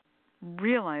then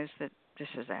realize that this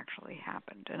has actually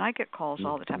happened. And I get calls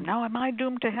all the time. Now, am I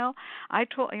doomed to hell? I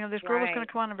told, this girl was going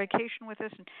to come on a vacation with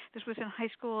us, and this was in high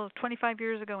school 25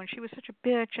 years ago, and she was such a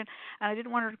bitch, and I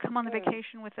didn't want her to come on the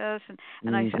vacation with us.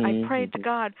 And I prayed to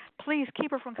God, please keep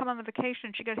her from coming on the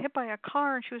vacation. She got hit by a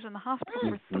car, and she was in the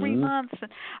hospital for 3 months, and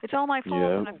it's all my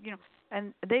fault. And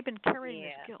and they've been carrying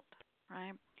this guilt,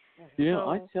 right? So,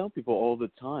 I tell people all the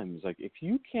time, it's like, if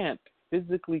you can't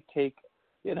physically take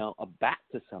a bat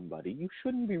to somebody, you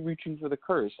shouldn't be reaching for the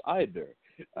curse either.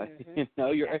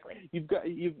 You've got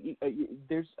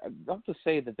there's not to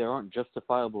say that there aren't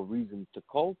justifiable reasons to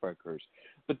call for a curse,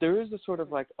 but there is a sort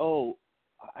of like,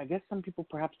 I guess some people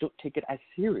perhaps don't take it as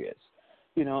serious.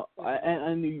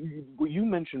 And what you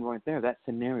mentioned right there, that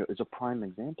scenario is a prime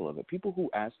example of it. People who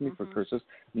ask me for curses,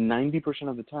 90%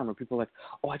 of the time are people like,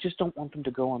 I just don't want them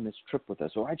to go on this trip with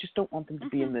us, or I just don't want them to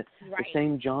be in the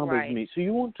same job as me. So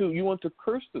you want to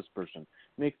curse this person,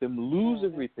 make them lose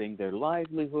everything, their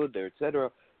livelihood, their et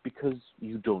cetera, because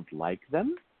you don't like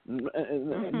them?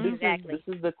 This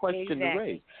is the question to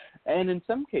raise. And in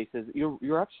some cases,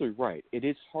 you're absolutely right. It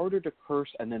is harder to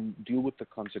curse and then deal with the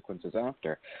consequences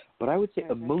after. But I would say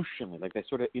emotionally, like that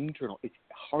sort of internal, it's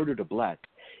harder to bless.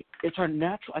 It's our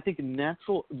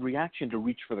natural reaction to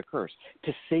reach for the curse,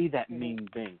 to say that mean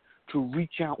thing, to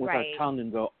reach out with our tongue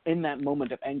and go, in that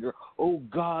moment of anger, oh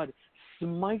God,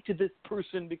 smite this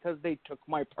person because they took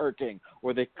my parking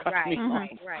or they cut me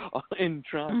off in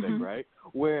traffic, right?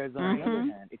 Whereas on the other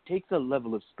hand, it takes a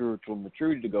level of spiritual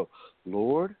maturity to go,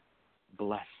 Lord,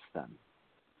 bless them,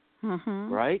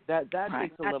 right? That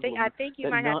takes a level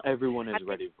that not everyone is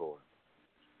ready for.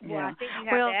 Well, I think you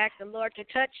have to ask the Lord to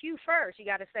touch you first. You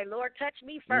got to say, Lord, touch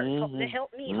me first. To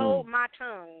help me hold my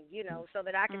tongue, so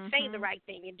that I can say the right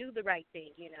thing and do the right thing.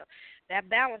 That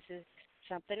balance is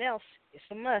something else. It's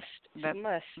a must. It's a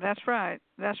must. That's right.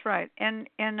 And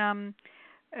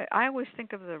I always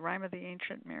think of the rhyme of the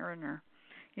Ancient Mariner.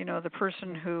 The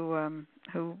person who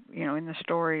in the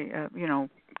story,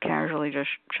 casually just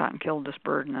shot and killed this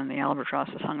bird, and then the albatross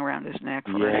is hung around his neck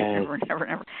forever and ever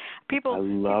and ever. People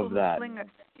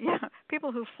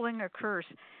who fling a curse,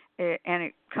 and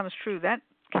it comes true, that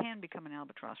can become an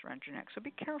albatross around your neck. So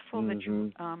be careful that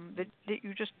you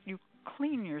you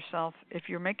clean yourself. If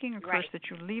you're making a curse, that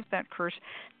you leave that curse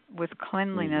with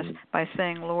cleanliness by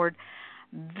saying, Lord,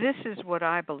 this is what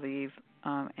I believe,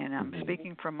 and I'm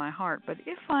speaking from my heart. But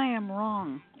if I am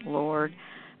wrong, Lord,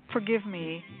 forgive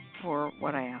me for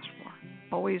what I asked for.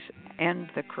 Always end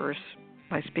the curse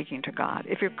by speaking to God.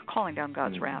 If you're calling down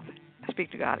God's wrath,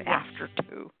 speak to God after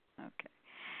too. Okay.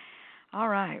 All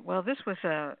right. Well, this was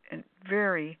a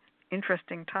very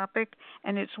interesting topic,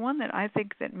 and it's one that I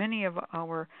think that many of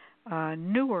our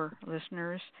newer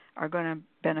listeners are going to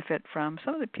benefit from.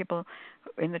 Some of the people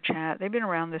in the chat, they've been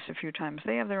around this a few times.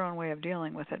 They have their own way of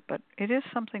dealing with it, but it is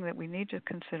something that we need to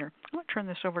consider. I'm going to turn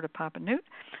this over to Papa Newt.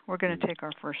 We're going to take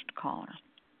our first caller.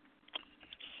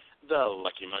 The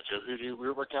Lucky Mojo Hoodoo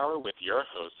Rootwork Hour with your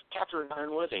hosts, Catherine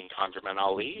Ironwood and ConjureMan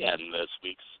Ali, and this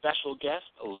week's special guest,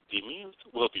 Lady Muse.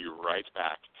 We'll be right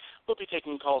back. We'll be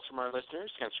taking calls from our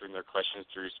listeners, answering their questions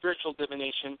through spiritual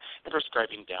divination, and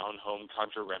prescribing down-home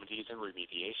conjure remedies and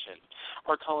remediation.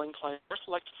 Our calling clients are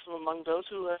selected from among those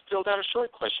who have filled out a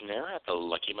short questionnaire at the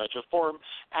Lucky Mojo forum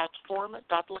at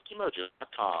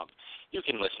forum.luckymojo.com. You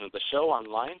can listen to the show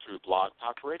online through Blog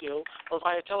Talk Radio or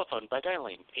via telephone by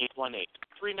dialing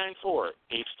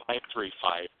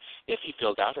 818-394-8535. If you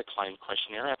filled out a client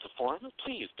questionnaire at the forum,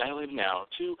 please dial in now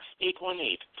to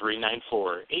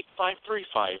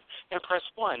 818-394-8535 and press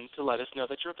 1 to let us know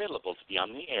that you're available to be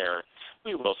on the air.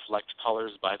 We will select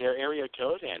callers by their area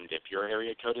code, and if your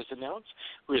area code is announced,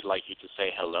 we'd like you to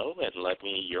say hello and let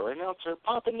me, your announcer,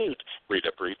 Papa Newt, read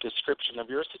a brief description of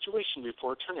your situation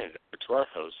before turning it over to our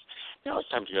host. Now it's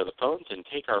time to go to the phones and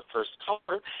take our first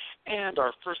caller, and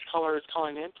our first caller is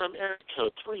calling in from area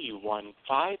code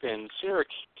 315 in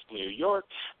Syracuse, New York.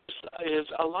 This is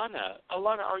Alana.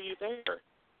 Alana, are you there?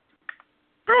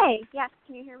 Hi. Yes,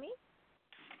 can you hear me?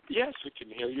 Yes, we can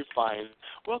hear you fine.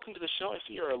 Welcome to the show. I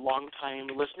see you're a long-time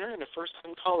listener and a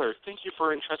first-time caller. Thank you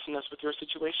for entrusting us with your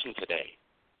situation today.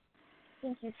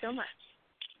 Thank you so much.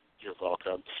 You're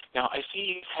welcome. Now, I see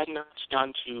you had not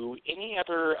gone to any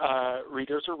other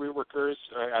readers or reworkers,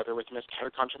 either with Ms. Cat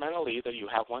or ConjureMan Ali, that you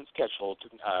have one scheduled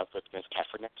with Ms. Cat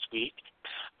for next week.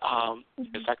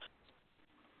 Is that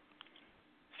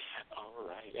all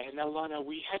right? right. And Alana,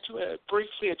 we had to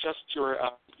briefly adjust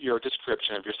your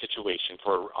description of your situation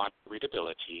for on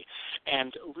readability,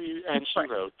 and she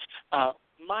wrote,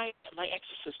 my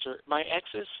ex's sister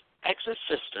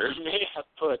may have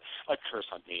put a curse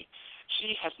on me.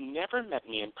 She has never met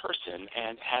me in person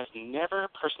and has never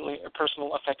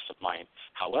personal effects of mine.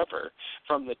 However,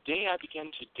 from the day I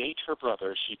began to date her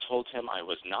brother, she told him I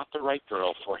was not the right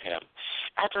girl for him.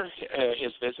 After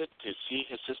his visit to see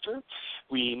his sister,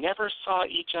 we never saw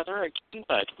each other again,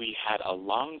 but we had a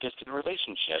long-distance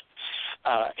relationship.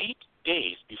 8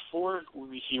 days before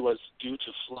he was due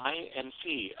to fly and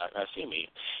see me,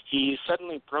 he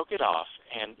suddenly broke it off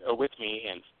and with me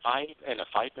in a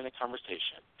 5-minute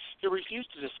conversation. He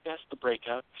refused to discuss the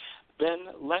breakup. Then,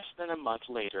 less than a month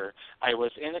later, I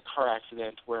was in a car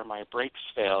accident where my brakes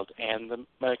failed and the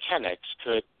mechanics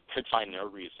could find no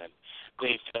reason.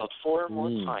 They failed 4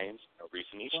 more times, no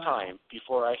reason each time,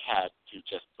 before I had to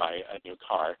just buy a new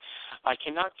car. I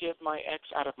cannot get my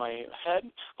ex out of my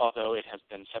head, although it has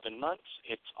been 7 months.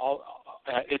 It's all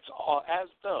as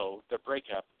though the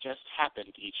breakup just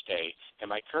happened each day.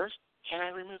 Am I cursed? Can I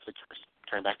remove the curse?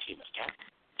 Turn back to you, Ms. Cat.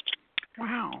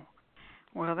 Wow.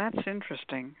 Well, that's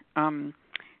interesting.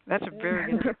 That's a very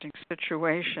interesting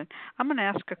situation. I'm going to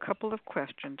ask a couple of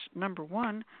questions. Number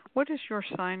one, what is your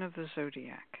sign of the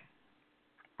zodiac?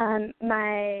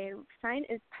 My sign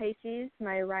is Pisces,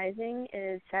 my rising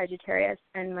is Sagittarius,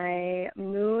 and my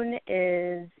moon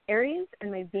is Aries,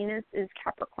 and my Venus is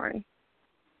Capricorn.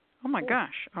 Oh, my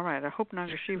gosh. All right. I hope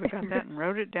Nagashiva got that and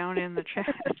wrote it down in the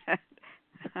chat.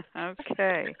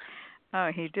 Okay. Oh,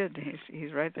 he did.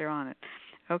 He's right there on it.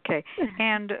 Okay.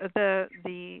 And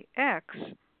the X,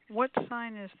 what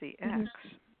sign is the X?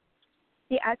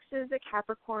 The X is a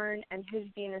Capricorn, and his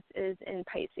Venus is in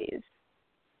Pisces.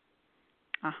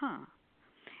 Uh-huh.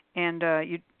 And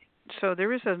so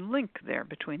there is a link there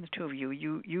between the two of you.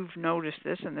 You've noticed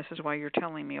this, and this is why you're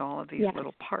telling me all of these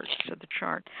little parts of the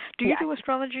chart. Do you do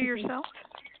astrology yourself?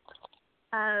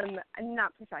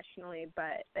 Not professionally,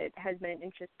 but it has been an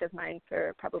interest of mine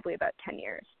for probably about 10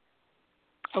 years.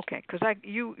 Okay, because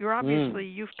you're obviously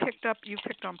you've picked up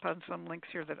on some links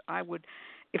here that I would,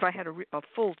 if I had a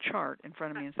full chart in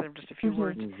front of me instead of just a few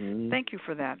words. Thank you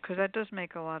for that, because that does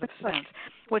make a lot of sense.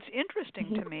 What's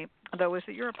interesting to me, though, is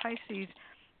that you're a Pisces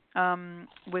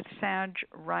with Sag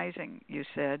rising, you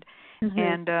said,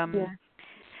 and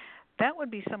that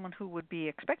would be someone who would be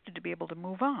expected to be able to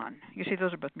move on. You see,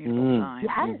 those are both mutable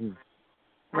signs,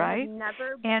 right? I've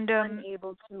never been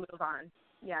unable to move on.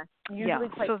 Yes. Usually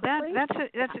quite so quickly.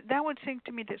 that would seem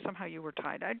to me that somehow you were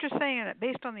tied. I'm just saying that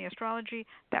based on the astrology,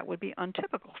 that would be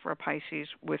untypical for a Pisces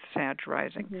with Sag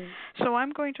rising. So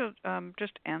I'm going to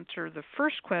just answer the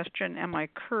first question: am I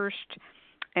cursed?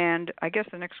 And I guess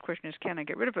the next question is, can I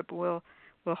get rid of it? But we'll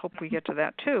hope we get to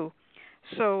that too.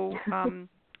 So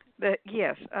the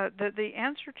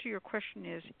answer to your question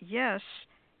is yes.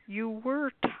 You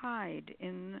were tied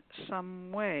in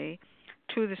some way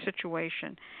to the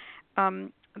situation.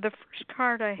 The first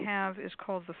card I have is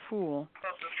called the Fool.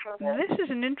 This is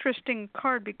an interesting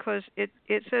card because it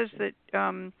says that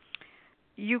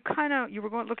you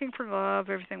were looking for love,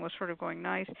 everything was sort of going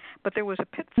nice, but there was a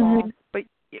pitfall, but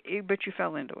you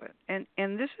fell into it.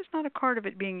 And this is not a card of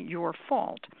it being your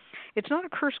fault. It's not a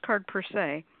curse card per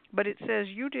se, but it says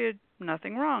you did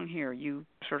nothing wrong here. You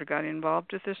sort of got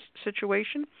involved with this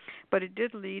situation, but it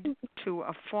did lead to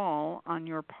a fall on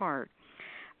your part.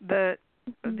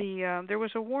 There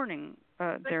was a warning.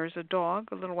 There's a dog,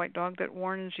 a little white dog, that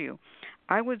warns you.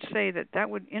 I would say that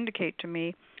would indicate to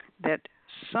me that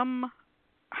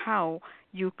somehow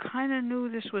you kind of knew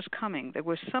this was coming. There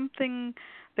was something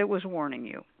that was warning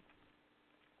you.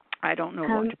 I don't know what.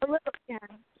 A little,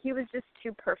 he was just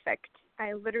too perfect.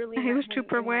 I literally. He was too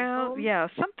perfect. Well, yeah.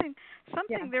 Something.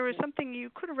 Yeah. There was something you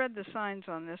could have read the signs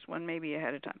on this one maybe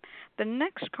ahead of time. The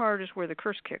next card is where the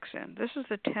curse kicks in. This is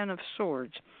the 10 of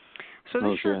Swords. So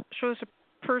this shows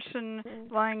a person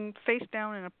lying face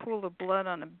down in a pool of blood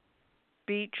on a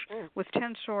beach with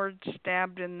 10 swords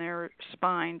stabbed in their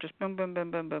spine. Just boom, boom,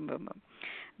 boom, boom, boom, boom, boom.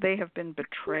 They have been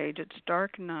betrayed. It's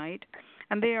dark night,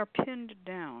 and they are pinned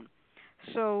down.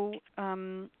 So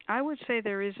I would say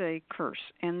there is a curse.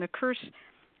 And the curse,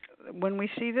 when we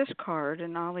see this card,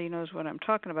 and Ollie knows what I'm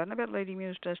talking about, and I bet Lady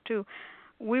Muse does too,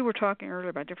 we were talking earlier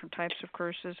about different types of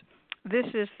curses. This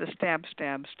is the stab,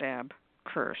 stab, stab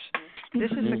curse.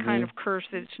 This is the kind of curse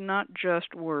that's not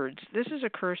just words. This is a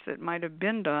curse that might have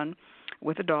been done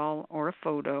with a doll or a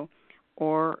photo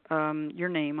or your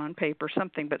name on paper,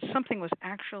 something, but something was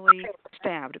actually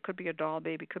stabbed. It could be a doll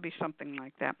baby, it could be something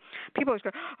like that. People always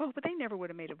go, oh, but they never would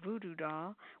have made a voodoo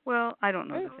doll. Well, I don't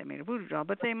know that they made a voodoo doll,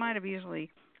 but they might have easily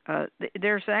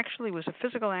there's actually was a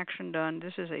physical action done.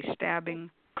 This is a stabbing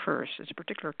curse. It's a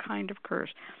particular kind of curse.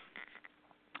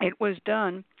 It was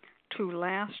done to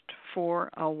last for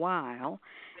a while,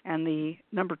 and the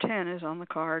number 10 is on the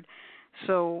card.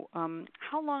 So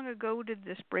how long ago did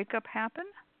this breakup happen?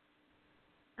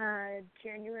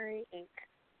 January 8th.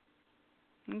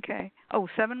 Okay. Oh,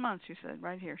 7 months, you said,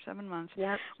 right here, 7 months.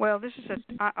 Yeah. Well, this is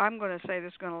I'm going to say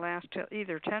this is going to last till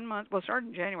either 10 months. Well, starting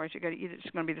in January, so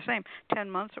it's going to be the same, 10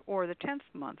 months or the 10th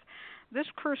month. This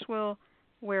curse will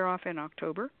wear off in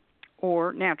October,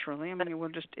 or naturally. I mean,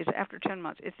 it's after 10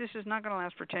 months. If this is not going to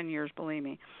last for 10 years, believe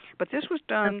me. But this was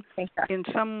done in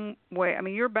some way. I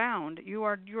mean, you're bound.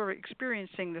 You're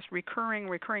experiencing this recurring,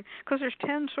 because there's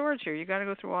 10 swords here. You got to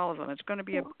go through all of them. It's going to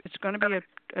be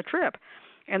a trip.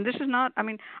 And this is not, I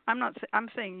mean, I'm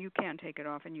saying you can take it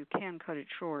off and you can cut it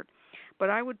short. But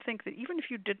I would think that even if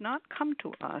you did not come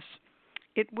to us,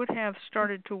 it would have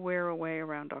started to wear away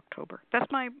around October.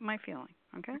 That's my feeling,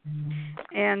 okay?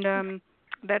 And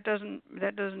that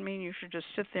doesn't mean you should just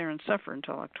sit there and suffer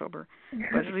until October,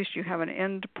 but at least you have an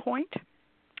end point.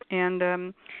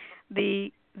 And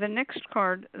the next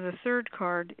card, the third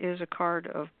card, is a card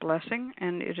of blessing,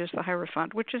 and it is the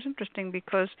Hierophant, which is interesting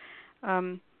because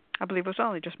I believe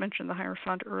Ozali just mentioned the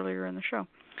Hierophant earlier in the show.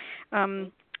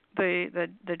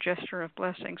 The gesture of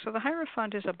blessing. So the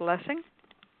Hierophant is a blessing,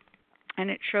 and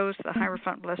it shows the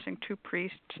Hierophant blessing 2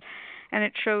 priests, and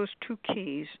it shows 2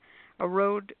 keys, a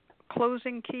road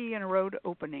closing key and a road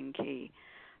opening key.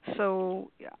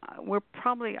 So I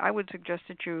would suggest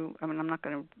that I'm not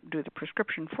going to do the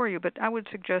prescription for you, but I would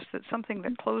suggest that something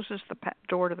that closes the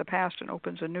door to the past and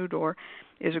opens a new door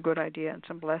is a good idea, and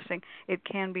some blessing. It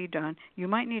can be done. You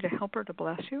might need a helper to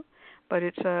bless you, but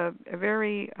it's a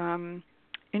very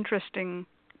interesting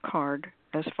card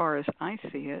as far as I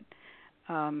see it.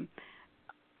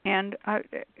 And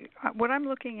what I'm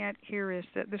looking at here is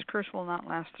that this curse will not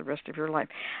last the rest of your life.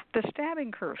 The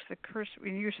stabbing curse, the curse,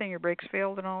 you're saying your brakes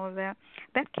failed and all of that,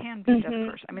 that can be a death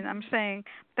curse. I mean, I'm saying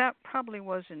that probably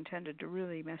was intended to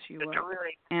really mess you up.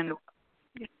 And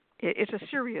it's a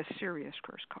serious, serious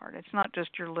curse card. It's not just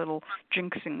your little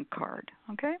jinxing card,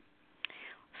 okay?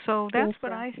 So that's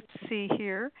what I see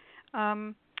here.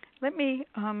 Let me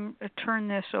turn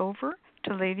this over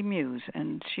to Lady Muse,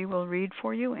 and she will read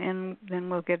for you, and then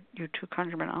we'll get you to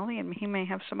ConjureMan Ali, and he may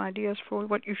have some ideas for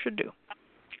what you should do.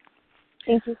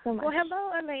 Thank you so much. Well,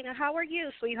 hello, Elena. How are you,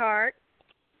 sweetheart?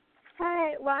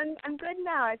 Hi. Well, I'm good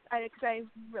now. I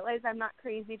realize I'm not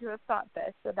crazy to have thought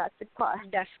this, so that's a plus.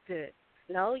 That's good.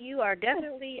 No, you are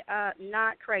definitely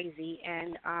not crazy.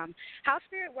 And how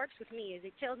Spirit works with me is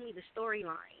it tells me the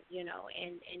storyline,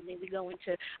 and then we go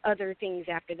into other things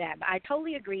after that. But I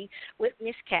totally agree with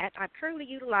Miss Cat. I'm currently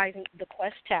utilizing the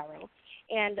Quest Tarot,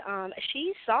 and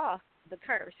she saw the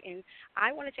curse, and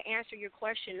I wanted to answer your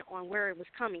question on where it was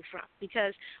coming from,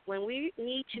 because when we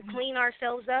need to clean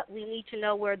ourselves up, we need to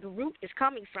know where the root is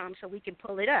coming from so we can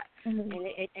pull it up, and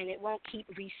it won't keep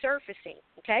resurfacing,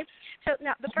 okay? So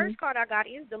now the first card I got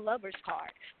is the Lover's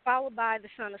card, followed by the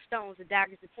Son of Stones, the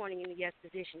daggers are pointing in the yes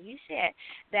position. You said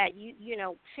that you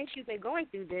know, since you've been going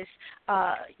through this,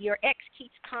 your ex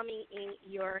keeps coming in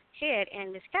your head,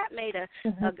 and Ms. Cat made a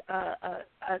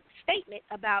statement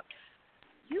about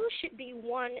you should be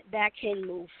one that can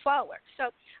move forward. So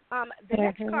the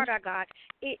next card I got,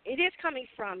 it is coming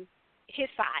from his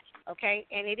side, okay,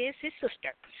 and it is his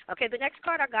sister. Okay, the next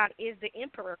card I got is the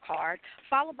Emperor card,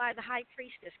 followed by the High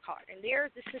Priestess card, and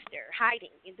there's the sister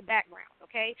hiding in the background,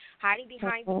 okay, hiding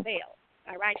behind the veil.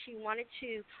 All right, she wanted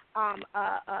to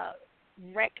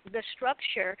wreck the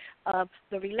structure of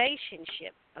the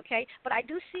relationship, okay? But I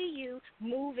do see you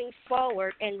moving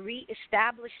forward and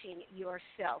reestablishing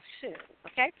yourself soon,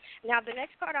 okay? Now, the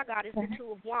next card I got is the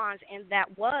Two of Wands, and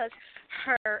that was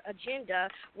her agenda,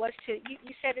 was to,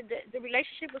 you said that the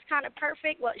relationship was kind of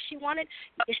perfect. Well, she wanted,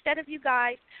 instead of you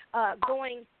guys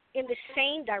going in the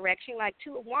same direction, like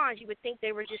Two of Wands, you would think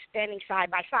they were just standing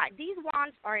side by side. These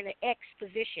wands are in an X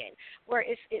position, where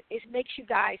it makes you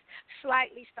guys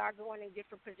slightly start going in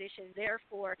different positions.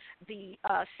 Therefore, the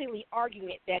silly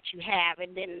argument that you have,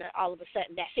 and then all of a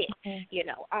sudden that's it. You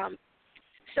know.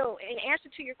 So, in answer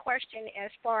to your question,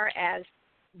 as far as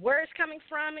where it's coming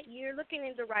from, you're looking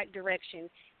in the right direction,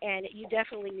 and you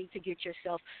definitely need to get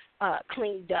yourself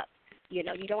cleaned up. You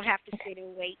know, you don't have to sit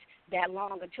and wait that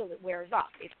long until it wears off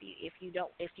if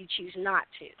you choose not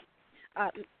to.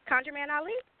 ConjureMan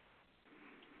Ali?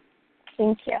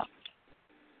 Thank you.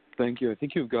 Thank you. I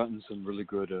think you've gotten some really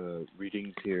good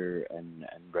readings here, and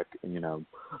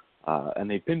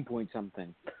they pinpoint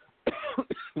something.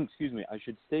 Excuse me. I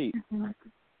should state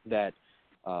that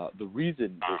the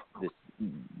reason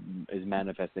is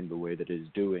manifesting the way that it is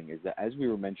doing is that, as we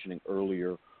were mentioning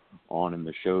earlier on in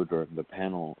the show during the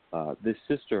panel, this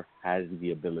sister has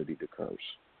the ability to curse.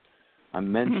 I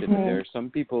mentioned that there are some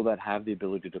people that have the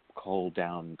ability to call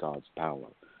down God's power.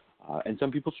 And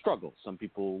some people struggle. Some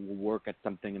people will work at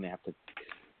something and they have to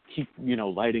keep,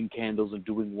 lighting candles and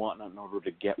doing whatnot in order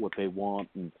to get what they want.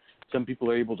 And some people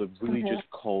are able to really just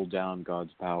call down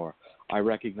God's power. I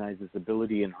recognize this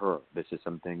ability in her. This is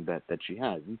something that she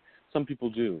has. And some people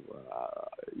do,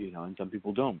 and some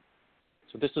people don't.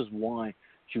 So this is why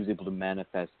she was able to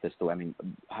manifest this. I mean,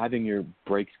 having your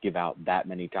brakes give out that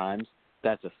many times,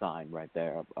 that's a sign right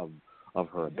there of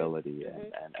her ability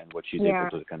and what she's able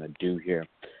to kind of do here.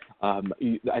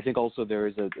 I think also there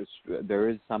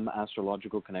is some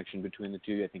astrological connection between the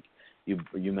two. I think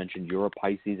you mentioned you're a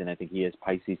Pisces, and I think he has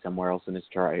Pisces somewhere else in his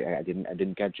chart. I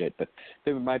didn't catch it, but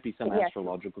there might be some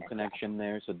astrological connection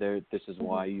there. So this is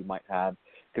why you might have,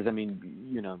 because I mean,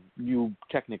 you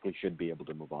technically should be able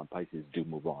to move on. Pisces do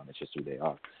move on. It's just who they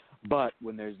are. But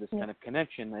when there's this kind of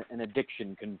connection, an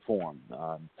addiction can form.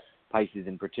 Pisces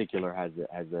in particular has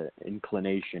an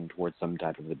inclination towards some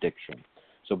type of addiction.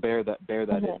 So bear that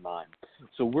in mind.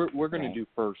 So we're going to do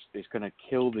first is going to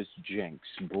kill this jinx,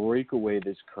 break away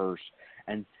this curse,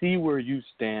 and see where you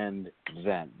stand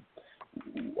then.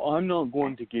 I'm not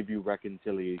going to give you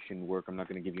reconciliation work. I'm not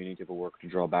going to give you any type of work to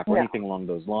draw back or anything along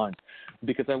those lines,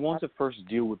 because I want to first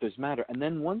deal with this matter. And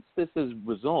then once this is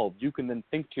resolved, you can then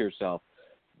think to yourself,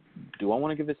 do I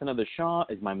want to give this another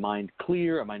shot? Is my mind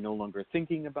clear? Am I no longer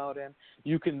thinking about him?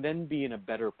 You can then be in a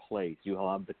better place. You'll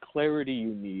have the clarity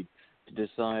you need to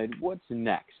decide what's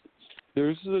next.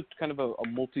 There's a kind of a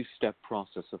multi-step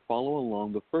process, so follow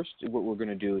along. The first, what we're going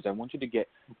to do is I want you to get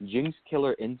Jinx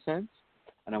Killer incense,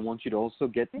 and I want you to also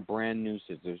get brand new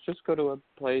scissors. Just go to a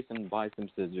place and buy some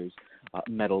scissors,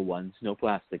 metal ones, no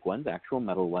plastic ones, actual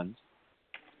metal ones.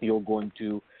 You're going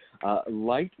to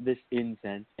light this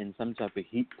incense in some type of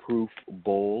heat-proof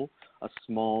bowl, a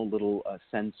small little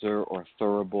censer or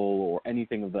thurible or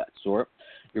anything of that sort.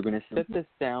 You're going to set this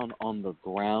down on the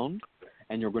ground,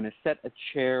 and you're going to set a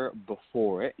chair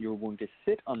before it. You're going to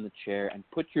sit on the chair and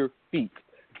put your feet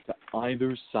to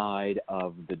either side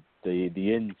of the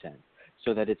incense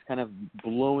so that it's kind of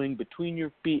blowing between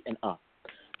your feet and up.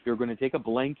 You're going to take a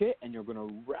blanket and you're going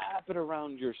to wrap it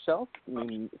around yourself,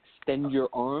 meaning extend your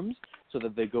arms so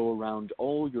that they go around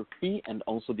all your feet and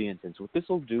also the incense. What this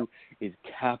will do is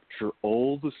capture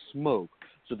all the smoke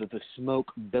so that the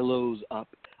smoke billows up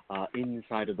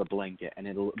inside of the blanket, and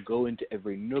it'll go into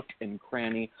every nook and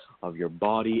cranny of your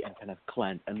body and kind of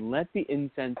cleanse. And let the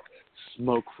incense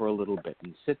smoke for a little bit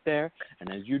and sit there.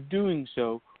 And as you're doing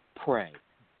so, pray.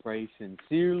 Pray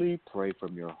sincerely. Pray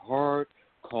from your heart.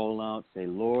 Call out, say,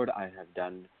 Lord, I have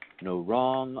done no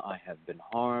wrong. I have been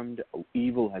harmed.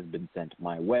 Evil has been sent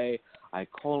my way. I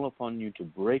call upon you to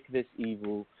break this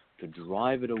evil, to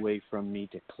drive it away from me,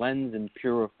 to cleanse and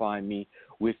purify me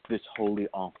with this holy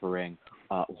offering,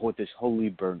 with this holy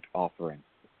burnt offering.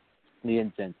 The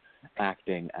incense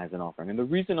acting as an offering. And the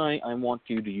reason I want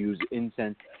you to use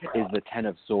incense is the 10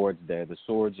 of swords there. The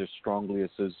swords are strongly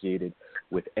associated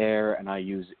with air, and I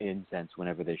use incense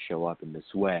whenever they show up in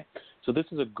this way. So this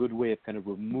is a good way of kind of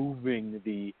removing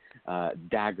the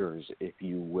daggers, if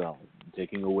you will,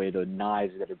 taking away the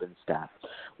knives that have been stabbed.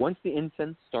 Once the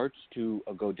incense starts to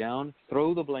go down,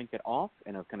 throw the blanket off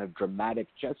in a kind of dramatic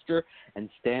gesture and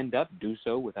stand up. Do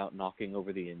so without knocking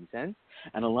over the incense,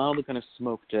 and allow the kind of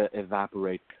smoke to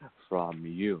evaporate from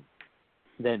you.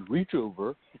 Then reach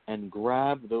over and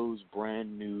grab those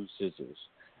brand new scissors.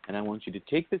 And I want you to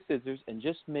take the scissors and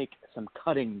just make some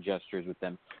cutting gestures with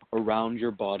them around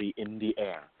your body in the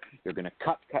air. You're going to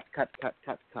cut,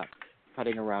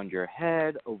 cutting around your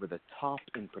head, over the top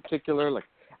in particular, like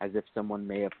as if someone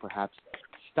may have perhaps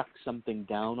stuck something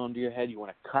down onto your head. You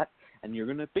want to cut, and you're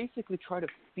going to basically try to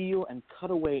feel and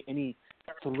cut away any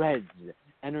threads,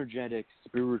 energetic,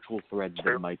 spiritual threads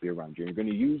that might be around you. You're going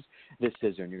to use this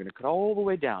scissor, and you're going to cut all the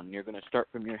way down. And you're going to start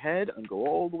from your head and go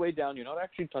all the way down. You're not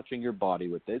actually touching your body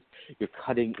with this. You're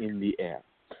cutting in the air.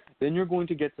 Then you're going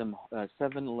to get some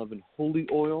 7-Eleven holy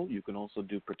oil. You can also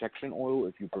do protection oil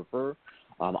if you prefer.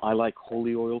 I like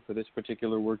holy oil for this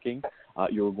particular working.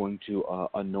 You're going to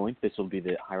anoint. This will be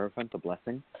the Hierophant, the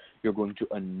blessing. You're going to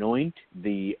anoint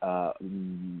the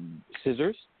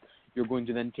scissors. You're going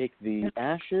to then take the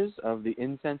ashes of the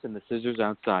incense and the scissors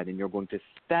outside, and you're going to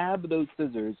stab those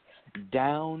scissors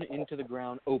down into the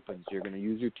ground open. So you're going to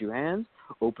use your two hands,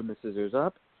 open the scissors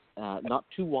up, not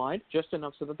too wide, just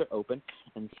enough so that they're open,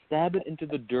 and stab it into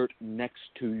the dirt next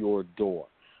to your door.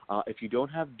 If you don't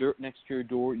have dirt next to your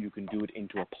door, you can do it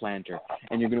into a planter.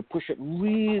 And you're going to push it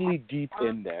really deep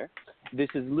in there. This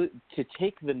is to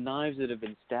take the knives that have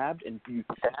been stabbed and you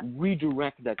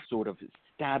redirect that sort of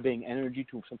stabbing energy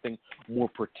to something more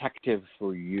protective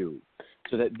for you.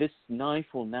 So that this knife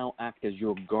will now act as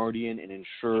your guardian and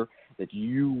ensure that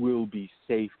you will be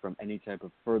safe from any type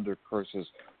of further curses,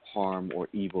 harm, or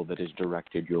evil that is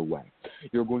directed your way.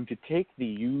 You're going to take the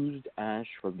used ash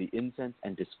from the incense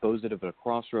and dispose it at a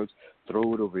crossroads,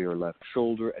 throw it over your left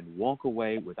shoulder, and walk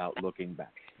away without looking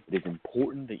back. It is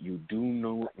important that you do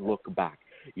not look back.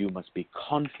 You must be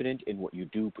confident in what you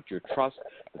do. Put your trust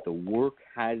that the work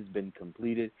has been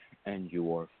completed and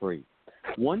you are free.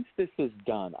 Once this is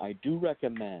done, I do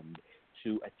recommend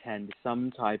to attend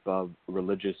some type of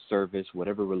religious service,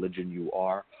 whatever religion you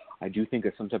are. I do think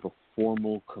that some type of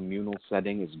formal communal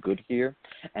setting is good here.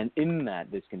 And in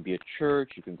that, this can be a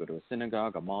church, you can go to a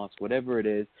synagogue, a mosque, whatever it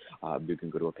is. You can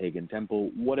go to a pagan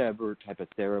temple, whatever type of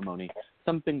ceremony,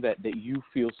 something that you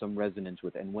feel some resonance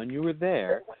with. And when you are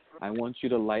there, I want you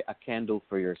to light a candle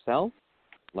for yourself,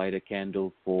 light a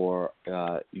candle for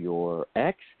your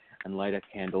ex, and light a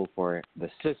candle for the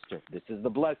sister. This is the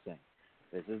blessing.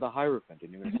 This is the Hierophant.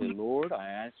 And you're going to say, Lord, I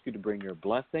ask you to bring your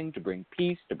blessing, to bring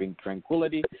peace, to bring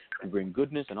tranquility, to bring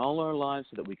goodness in all our lives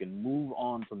so that we can move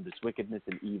on from this wickedness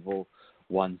and evil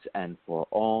once and for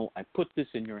all. I put this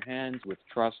in your hands with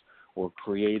trust, or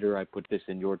Creator, I put this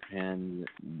in your hands,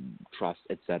 trust,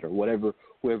 etc.,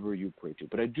 whoever you pray to.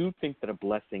 But I do think that a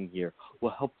blessing here will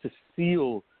help to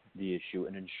seal the issue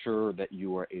and ensure that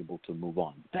you are able to move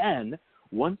on. Then,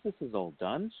 once this is all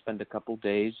done, spend a couple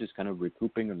days just kind of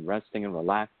recouping and resting and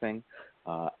relaxing,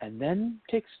 and then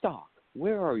take stock.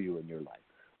 Where are you in your life?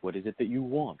 What is it that you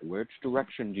want? Which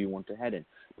direction do you want to head in?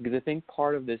 Because I think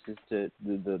part of this is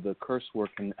the curse work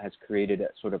has created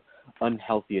sort of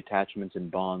unhealthy attachments and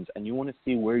bonds, and you want to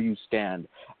see where you stand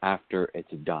after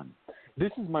it's done.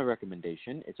 This is my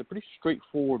recommendation. It's a pretty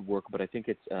straightforward work, but I think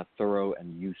it's thorough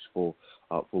and useful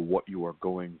for what you are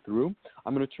going through.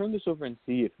 I'm going to turn this over and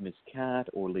see if Ms. Cat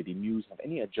or Lady Muse have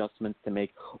any adjustments to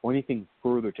make or anything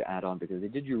further to add on, because they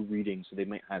did your reading, so they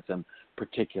might have some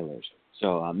particulars.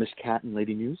 So, Ms. Cat and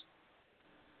Lady Muse?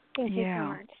 Thank you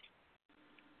so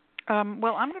much.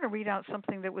 Well, I'm going to read out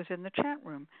something that was in the chat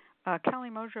room. Kelly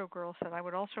Mojo Girl said, I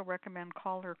would also recommend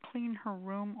caller clean her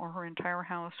room or her entire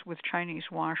house with Chinese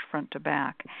wash front to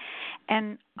back.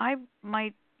 And I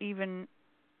might even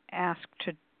ask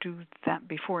to do that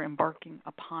before embarking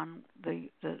upon the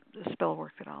spell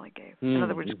work that Ollie gave. In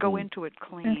other words, go into it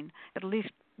clean, at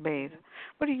least bathe.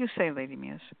 What do you say, Lady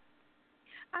Muse?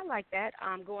 I like that,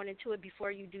 going into it before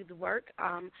you do the work,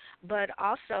 but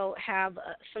also have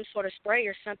some sort of spray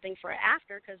or something for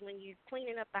after, because when you're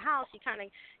cleaning up the house, you're kind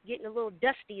of getting a little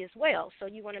dusty as well. So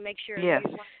you want to make sure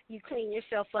you clean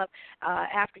yourself up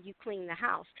after you clean the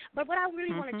house. But what I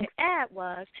really wanted to add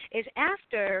is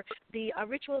after the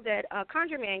ritual that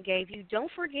Conjure Man gave you,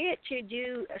 don't forget to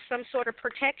do some sort of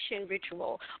protection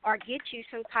ritual or get you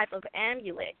some type of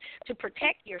amulet to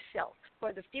protect yourself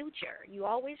for the future. You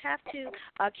always have to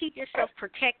keep yourself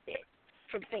protected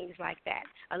from things like that.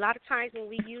 A lot of times when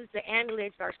we use the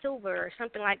amulets or silver or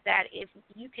something like that, if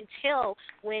you can tell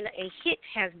when a hit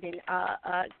has been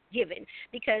given,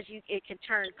 because it can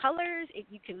turn colors,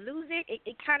 you can lose it.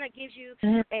 It kind of gives you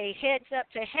a heads up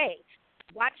to, hey,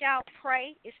 watch out,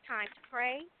 pray. It's time to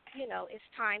pray. It's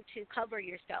time to cover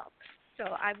yourself. So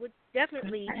I would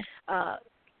definitely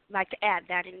like to add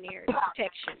that in there,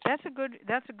 protection. That's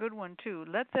a good one too.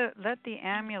 Let the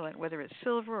amulet, whether it's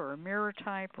silver or a mirror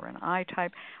type or an eye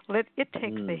type, let it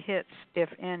take the hits, if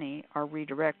any, are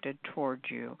redirected towards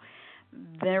you.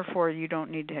 Therefore, you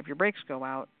don't need to have your brakes go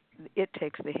out. It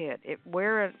takes the hit.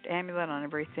 Wear an amulet on a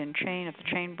very thin chain. If the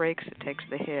chain breaks, it takes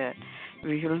the hit.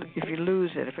 If you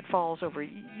lose it, if it falls over,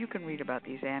 you can read about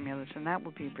these amulets, and that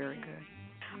would be very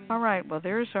good. All right. Well,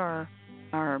 there's our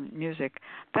music.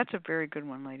 That's a very good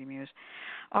one, Lady Muse.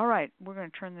 All right, we're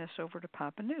going to turn this over to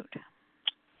Papa Newt.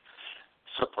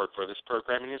 Support for this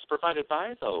programming is provided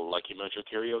by the Lucky Mojo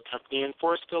Curio Company in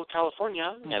Forestville,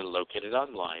 California, and located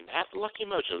online at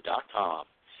luckymojo.com.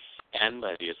 And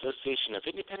by the Association of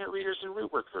Independent Readers and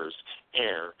Rootworkers,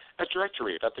 AIR, a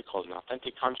directory of ethical and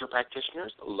authentic conjure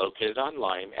practitioners, located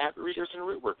online at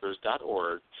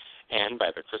readersandrootworkers.org. And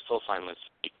by the Crystal Silence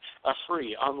League, a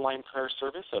free online prayer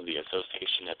service of the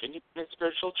Association of Independent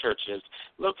Spiritual Churches,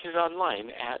 located online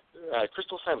at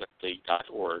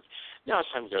crystalsilenceleague.org. Now it's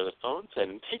time to go to the phones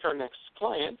and take our next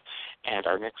client. And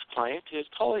our next client is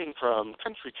calling from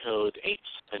country code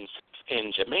 876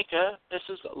 in Jamaica. This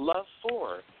is Love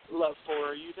 4. Love 4,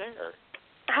 are you there?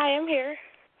 Hi, I'm here.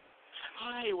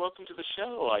 Hi, welcome to the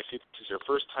show. I see this is your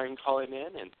first time calling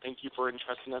in, and thank you for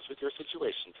entrusting us with your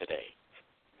situation today.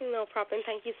 No problem.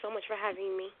 Thank you so much for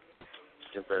having me.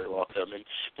 You're very welcome. And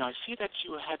now I see that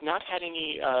you have not had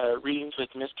any readings with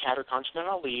Miss Cat or Conchman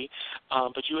Ali,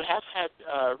 but you have had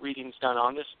readings done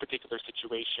on this particular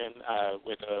situation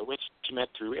with a witch you met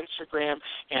through Instagram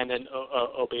and an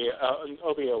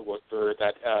Obia worker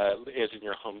that is in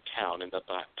your hometown in the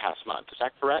past month. Is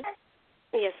that correct?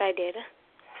 Yes, I did.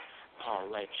 All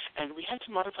right. And we had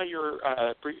to modify your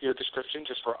description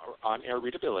just for on-air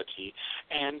readability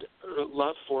and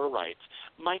love for rights.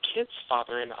 My kid's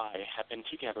father and I have been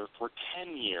together for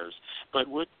 10 years, but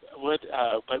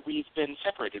we've been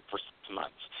separated for 6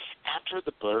 months. After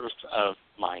the birth of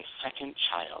my second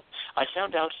child, I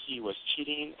found out he was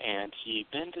cheating, and he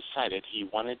then decided he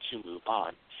wanted to move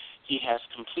on. He has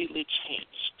completely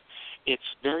changed.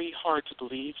 It's very hard to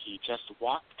believe he just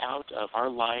walked out of our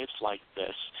lives like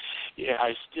this. Yeah,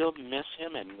 I still miss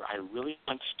him, and I really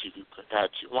want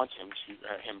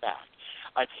him back.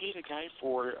 I paid a guy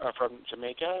from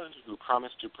Jamaica who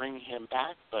promised to bring him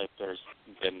back, but there's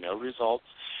been no results,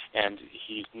 and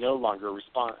he no longer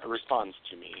responds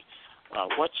to me.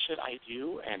 What should I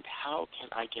do, and how can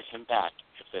I get him back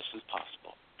if this is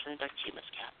possible? Turn back to you, Miss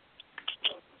Cat.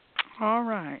 All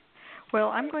right. Well,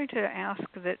 I'm going to ask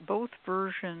that both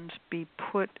versions be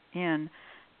put in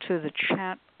to the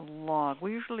chat log.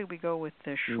 Usually we go with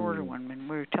the shorter one when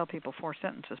we tell people 4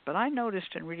 sentences, but I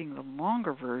noticed in reading the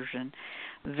longer version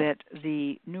that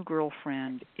the new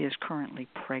girlfriend is currently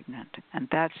pregnant, and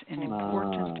that's an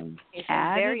important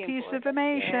added piece of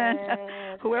information.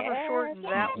 Whoever shortened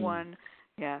that one,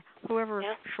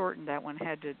 shortened that one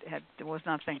was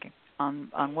not thinking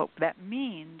on what that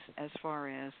means as far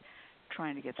as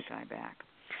trying to get the guy back.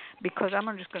 Because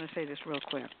I'm just going to say this real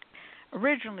quick.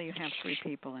 Originally, you have 3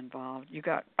 people involved. You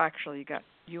got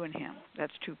you and him.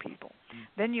 That's 2 people.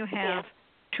 Then you have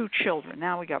 2 children.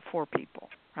 Now we got 4 people,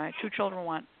 right? 2 children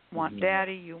want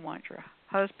daddy. You want your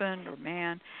husband or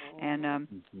man, and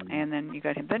then you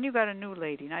got him. Then you got a new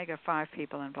lady. Now you got 5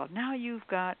 people involved. Now you've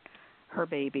got her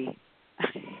baby.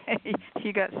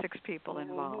 You got 6 people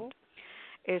involved.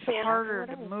 It's harder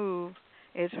to move.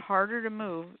 It's harder to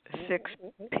move 6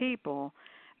 people.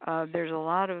 There's a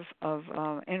lot of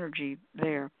energy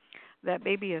there. That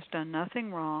baby has done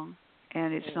nothing wrong,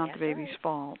 and it's not the baby's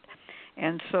fault.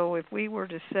 And so if we were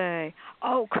to say,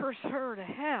 oh, curse her to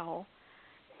hell,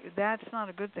 that's not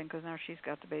a good thing because now she's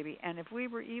got the baby. And if we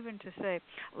were even to say,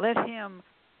 let him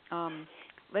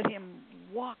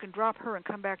walk and drop her and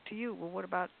come back to you, well, what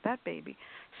about that baby?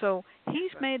 So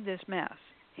he's made this mess.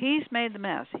 He's made the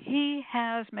mess. He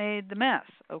has made the mess,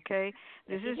 okay?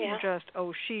 This isn't just,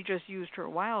 she just used her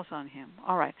wiles on him.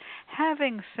 All right.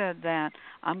 Having said that,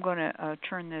 I'm going to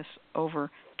turn this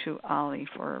over to Ali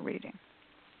for a reading.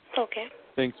 Okay.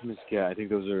 Thanks, Ms. Kat. I think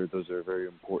those are very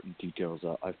important details.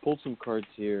 I've pulled some cards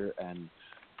here, and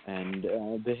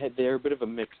they're a bit of a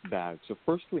mixed bag. So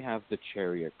first we have the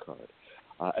Chariot card.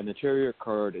 And the Chariot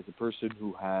card is a person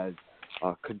who has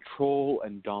control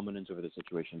and dominance over the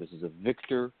situation. This is a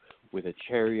victor with a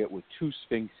chariot with 2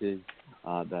 sphinxes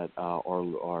that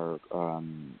are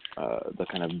the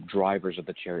kind of drivers of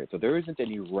the chariot. So there isn't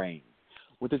any reign.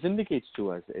 What this indicates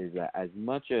to us is that as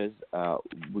much as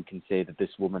we can say that this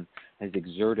woman has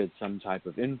exerted some type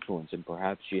of influence, and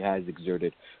perhaps she has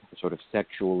exerted a sort of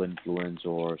sexual influence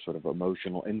or sort of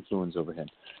emotional influence over him,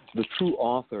 the true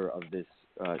author of this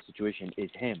situation is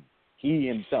him, he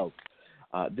himself.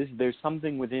 There's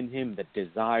something within him that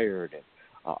desired it.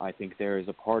 I think there is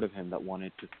a part of him that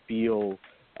wanted to feel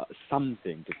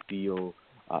something, to feel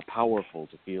powerful,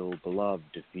 to feel beloved,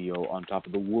 to feel on top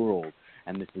of the world.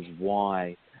 And this is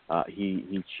why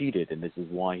he cheated, and this is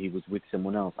why he was with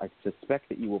someone else. I suspect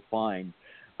that you will find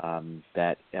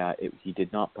that he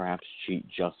did not perhaps cheat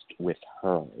just with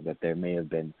her, that there may have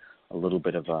been a little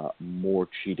bit of more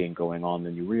cheating going on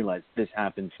than you realize. This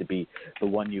happens to be the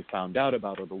one you found out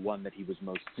about, or the one that he was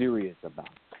most serious about.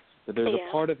 So there's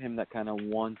a part of him that kind of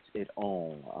wants it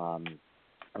all.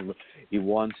 He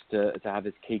wants to have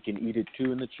his cake and eat it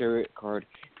too, and the Chariot card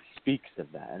speaks of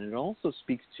that. And it also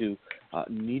speaks to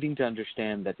needing to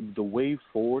understand that the way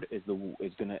forward is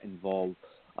going to involve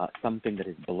something that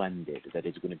is blended, that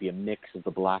is going to be a mix of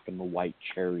the black and the white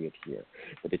chariot here,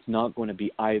 that it's not going to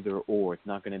be either or. It's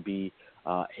not going to be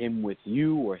him with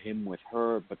you or him with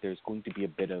her, but there's going to be a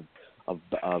bit of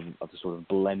sort of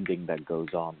blending that goes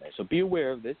on there. So be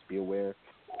aware of this. Be aware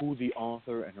who the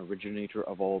author and originator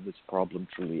of all this problem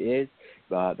truly is.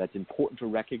 That's important to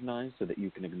recognize so that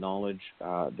you can acknowledge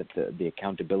that the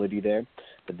accountability there,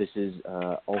 that this is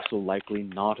also likely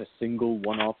not a single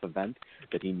one-off event,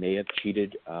 that he may have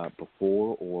cheated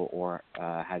before or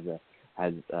had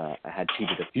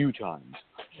cheated a few times.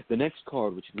 The next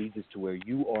card, which leads us to where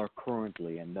you are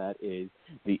currently, and that is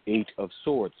the Eight of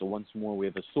Swords. So once more, we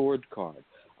have a sword card.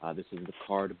 This is the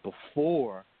card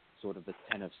before sort of the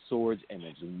Ten of Swords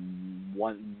image,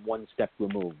 one step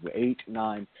removed, 8,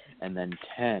 9, and then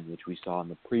 10, which we saw in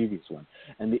the previous one.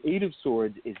 And the Eight of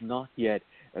Swords is not yet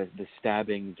the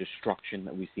stabbing destruction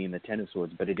that we see in the Ten of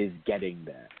Swords, but it is getting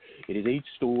there. It is 8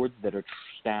 swords that are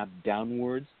stabbed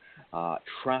downwards,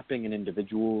 trapping an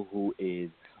individual who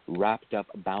is wrapped up,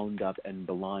 bound up, and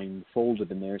blindfolded,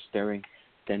 and they're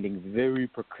standing very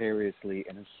precariously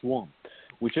in a swamp.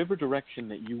 Whichever direction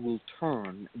that you will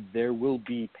turn, there will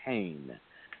be pain,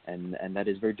 and that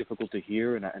is very difficult to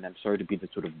hear, and I'm sorry to be the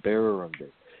sort of bearer of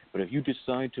this. But if you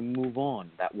decide to move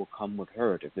on, that will come with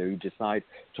hurt. If you decide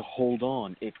to hold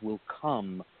on, it will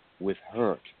come with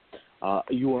hurt.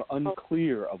 You are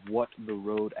unclear of what the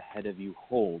road ahead of you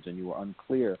holds, and you are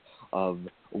unclear of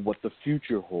what the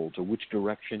future holds or which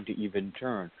direction to even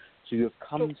turn. So you have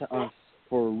come to us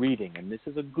for a reading, and this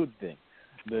is a good thing.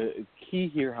 The key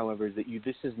here, however, is that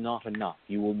this is not enough.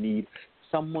 You will need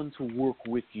someone to work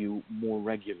with you more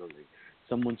regularly,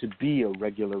 someone to be a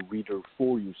regular reader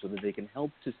for you so that they can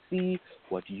help to see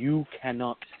what you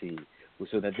cannot see,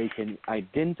 so that they can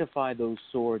identify those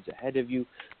swords ahead of you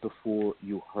before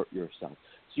you hurt yourself.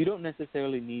 So you don't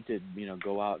necessarily need to,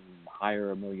 go out and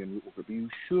hire a million rootworkers, but you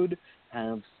should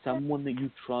have someone that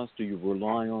you trust or you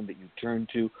rely on, that you turn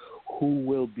to, who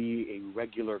will be a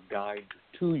regular guide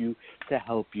to you to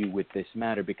help you with this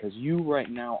matter, because you right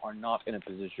now are not in a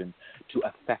position to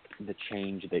affect the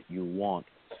change that you want.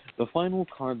 The final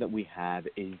card that we have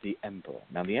is the Emperor.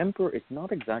 Now, the Emperor is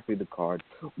not exactly the card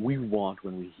we want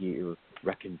when we hear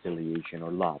reconciliation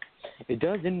or love. It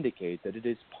does indicate that it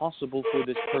is possible for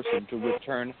this person to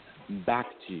return back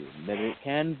to you, that it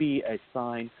can be a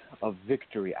sign of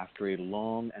victory after a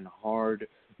long and hard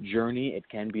journey. It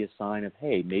can be a sign of,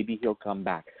 hey, maybe he'll come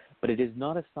back. But it is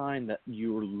not a sign that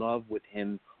your love with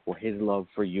him or his love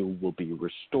for you will be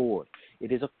restored.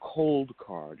 It is a cold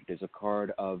card. It is a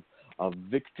card of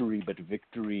victory, but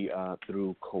victory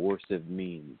through coercive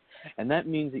means. And that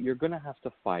means that you're going to have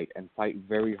to fight and fight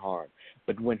very hard.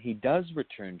 But when he does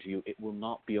return to you, it will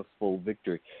not be a full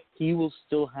victory. He will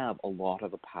still have a lot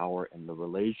of the power in the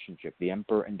relationship. The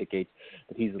Emperor indicates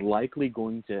that he's likely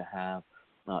going to have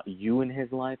you in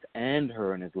his life and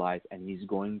her in his life, and he's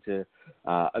going to,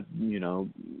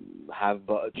 have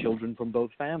children from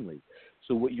both families.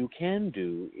 So what you can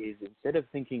do is, instead of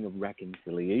thinking of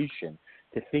reconciliation,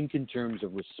 to think in terms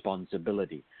of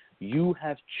responsibility. You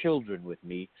have children with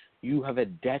me. You have a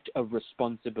debt of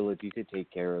responsibility to take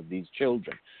care of these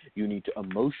children. You need to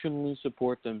emotionally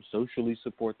support them, socially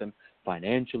support them,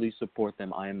 financially support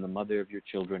them. I am the mother of your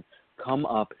children. Come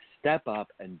up, step up,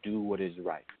 and do what is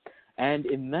right. And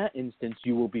in that instance,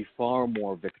 you will be far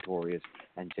more victorious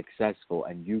and successful,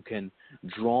 and you can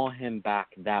draw him back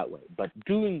that way. But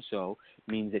doing so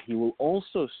means that he will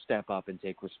also step up and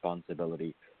take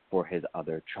responsibility for his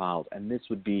other child. And this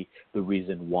would be the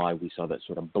reason why we saw that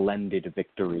sort of blended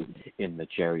victory in the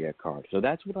Chariot card. So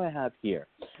that's what I have here.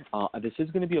 This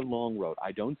is going to be a long road.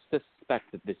 I don't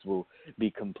suspect that this will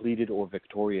be completed or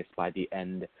victorious by the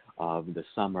end of the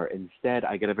summer. Instead,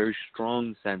 I get a very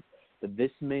strong sense that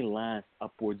this may last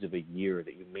upwards of a year,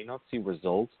 that you may not see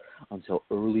results until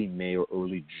early May or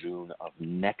early June of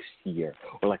next year,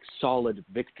 or like solid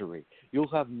victory. You'll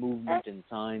have movement and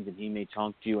signs, and he may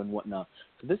talk to you and whatnot.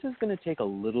 So this is going to take a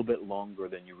little bit longer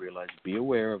than you realize. Be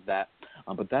aware of that,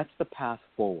 but that's the path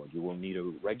forward. You will need a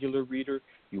regular reader.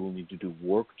 You will need to do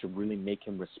work to really make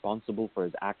him responsible for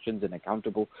his actions and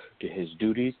accountable to his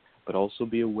duties, but also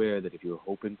be aware that if you're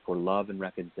hoping for love and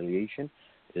reconciliation,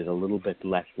 it is a little bit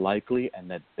less likely, and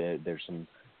that there's some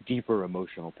deeper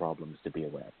emotional problems to be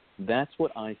aware of. That's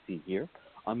what I see here.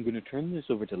 I'm going to turn this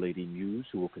over to Lady Muse,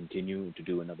 who will continue to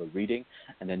do another reading,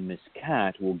 and then Miss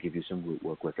Cat will give you some root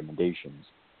work recommendations.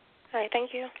 All right,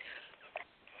 thank you.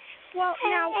 Well,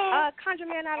 now,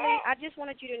 ConjureMan Ali, I just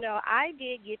wanted you to know I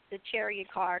did get the Chariot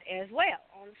card as well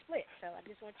on the split, so I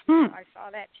just want you to know I saw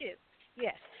that too.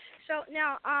 Yes. So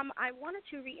now, I wanted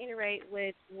to reiterate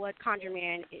with what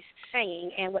ConjureMan is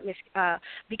saying, and what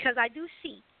because I do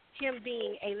see him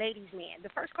being a ladies' man. The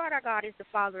first card I got is the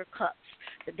Father of Cups.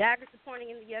 The daggers are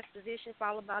pointing in the yes position,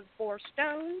 followed by the Four of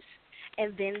Stones,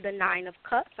 and then the Nine of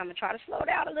Cups. I'm going to try to slow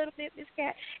down a little bit, Miss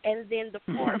Cat, and then the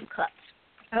Four of Cups.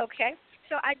 Okay?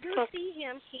 So I do see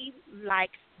him. He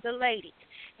likes the ladies.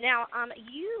 Now,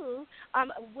 you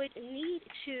would need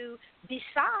to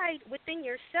decide within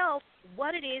yourself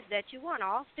what it is that you want. I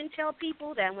often tell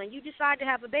people that when you decide to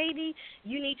have a baby,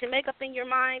 you need to make up in your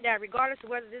mind that regardless of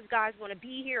whether this guy's going to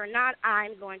be here or not,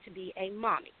 I'm going to be a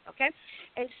mommy, okay?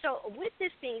 And so with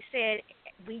this being said,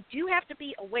 we do have to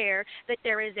be aware that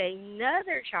there is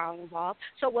another child involved.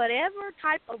 So whatever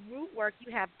type of root work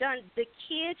you have done, the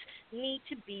kids need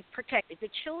to be protected. The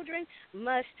children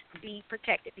must be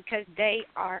protected because they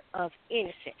are of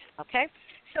innocence, okay?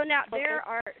 So now there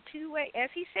are two ways. As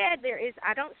he said,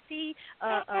 I don't see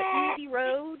an easy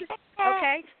road,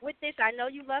 okay, with this. I know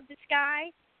you love this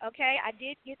guy, okay? I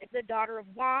did get the Daughter of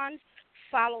Wands,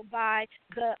 followed by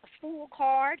the Fool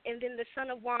card, and then the Son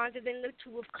of Wands, and then the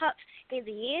Two of Cups in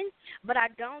the end. But I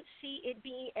don't see it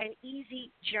being an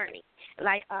easy journey.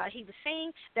 Like he was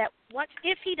saying that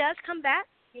if he does come back,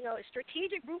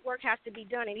 strategic root work has to be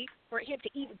done for him to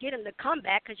even get him to come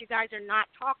back because you guys are not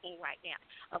talking right now,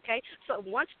 okay? So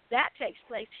once that takes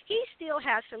place, he still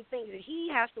has some things that he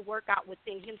has to work out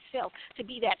within himself to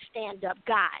be that stand-up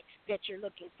guy that you're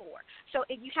looking for. So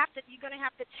you're going to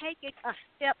have to take it a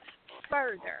step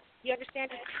further. You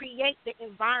understand? To create the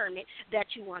environment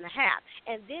that you want to have.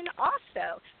 And then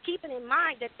also keeping in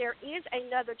mind that there is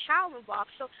another child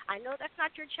involved. So I know that's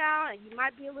not your child and you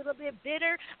might be a little bit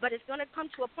bitter, but it's going to come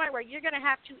to a point where you're going to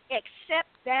have to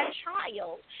accept that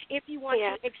child if you want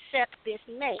to accept this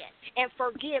man and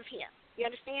forgive him. You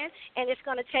understand? And it's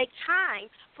going to take time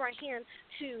for him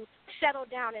to settle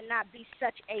down and not be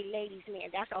such a ladies' man.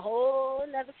 That's a whole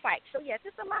another fight. So, yes,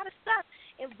 there's a lot of stuff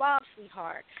involved,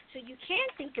 sweetheart. So you can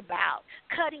think about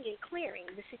cutting and clearing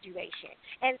the situation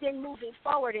and then moving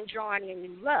forward and drawing in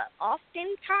new love.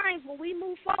 Oftentimes when we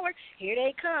move forward, here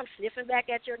they come, sniffing back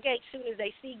at your gate as soon as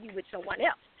they see you with someone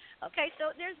else. Okay,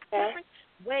 so there's different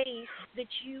ways that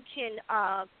you can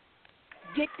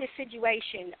get this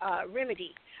situation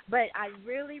remedied. But I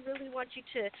really, really want you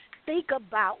to think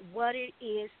about what it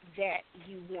is that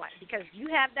you want because you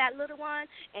have that little one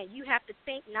and you have to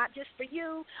think not just for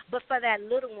you but for that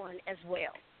little one as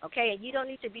well. Okay, and you don't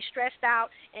need to be stressed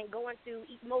out and going through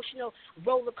emotional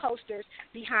roller coasters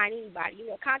behind anybody.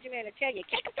 Conjure Man will tell you,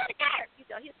 kick him to the curb. He'll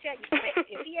tell you,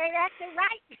 if he ain't acting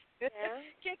right,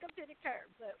 kick him to the curb.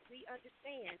 But we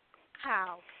understand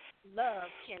how love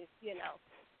can,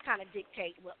 kind of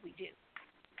dictate what we do.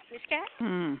 Miss Cat?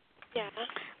 Yeah.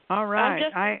 All right.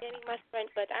 I'm just getting my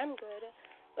strength, but I'm good.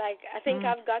 I think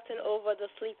I've gotten over the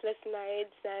sleepless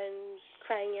nights and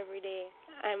crying every day.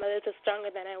 I'm a little stronger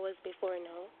than I was before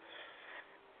now.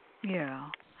 Yeah.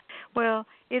 Well,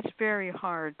 it's very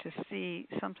hard to see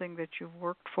something that you've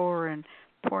worked for and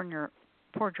poured your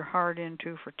heart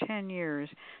into for 10 years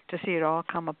to see it all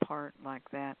come apart like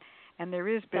that. And there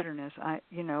is bitterness.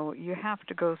 You have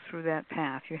to go through that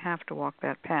path. You have to walk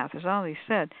that path. As Ali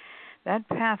said, that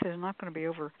path is not going to be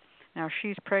over. Now,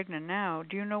 she's pregnant now.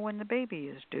 Do you know when the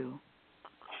baby is due?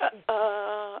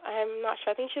 I'm not sure.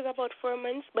 I think she's about 4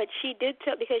 months, but she did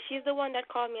tell, because she's the one that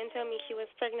called me and told me she was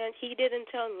pregnant. He didn't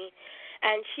tell me.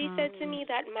 And she said to me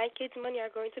that my kids' money are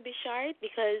going to be short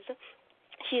because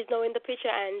she's now in the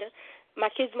picture and my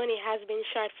kids' money has been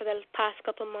short for the past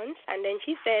couple months. And then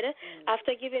she said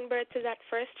after giving birth to that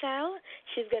first child,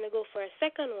 she's going to go for a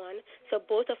second one so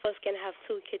both of us can have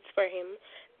 2 kids for him.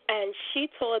 And she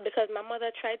told, because my mother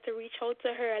tried to reach out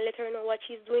to her and let her know what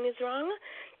she's doing is wrong,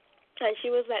 and she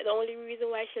was like, the only reason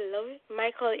why she loves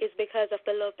Michael is because of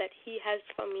the love that he has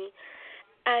for me.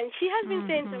 And she has been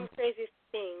saying some crazy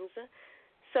things.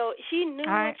 So she knew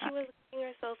what she was getting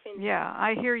herself into. Yeah,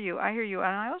 I hear you. And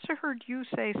I also heard you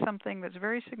say something that's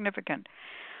very significant,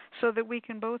 so that we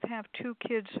can both have 2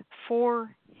 kids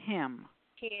for him.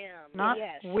 Not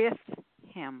with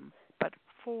him, but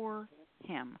for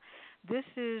him. This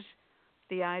is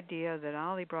the idea that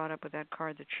Ali brought up with that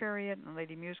card, the Chariot, and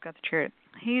Lady Muse got the Chariot.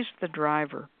 He's the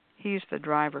driver.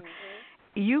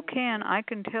 You can, I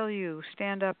can tell you,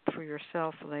 stand up for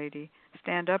yourself, lady.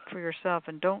 Stand up for yourself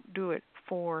and don't do it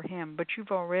for him. But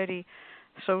you've already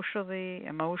socially,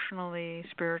 emotionally,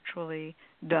 spiritually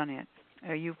done it.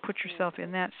 You've put yourself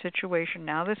in that situation.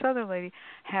 Now this other lady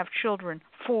have children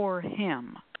for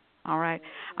him. All right?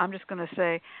 I'm just going to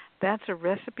say that's a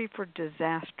recipe for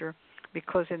disaster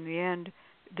because in the end,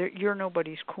 you're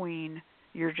nobody's queen.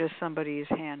 You're just somebody's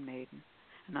handmaiden.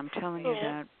 And I'm telling you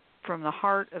that from the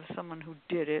heart of someone who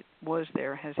did it, was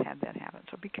there, has had that happen.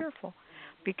 So be careful.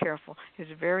 Be careful.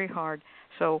 It's very hard.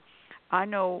 So I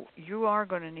know you are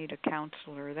going to need a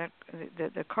counselor. That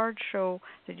the cards show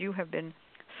that you have been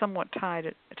somewhat tied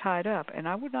up, and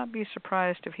I would not be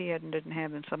surprised if he didn't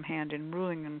have some hand in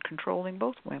ruling and controlling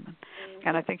both women. Mm-hmm.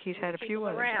 And I think he's had a few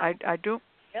others. I do.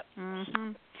 Yep.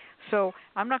 Mm-hmm. So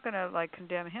I'm not going to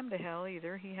condemn him to hell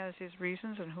either. He has his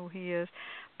reasons and who he is.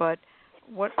 But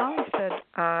what Ali said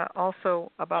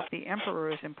also about the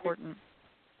emperor is important.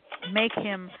 Make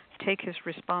him take his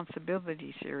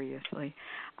responsibility seriously.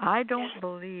 I don't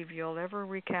believe you'll ever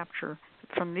recapture,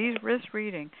 from this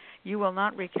reading, you will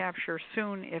not recapture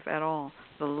soon, if at all,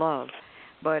 the love.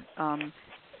 But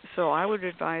so I would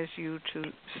advise you to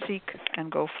seek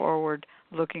and go forward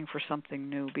looking for something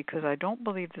new, because I don't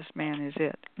believe this man is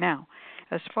it. Now,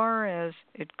 as far as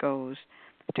it goes,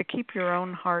 to keep your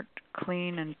own heart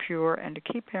clean and pure and to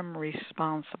keep him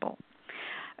responsible.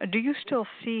 Do you still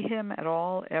see him at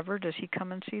all, ever? Does he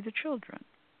come and see the children?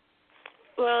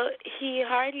 Well, he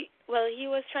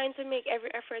was trying to make every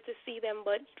effort to see them,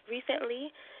 but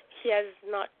recently he has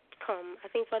not come. I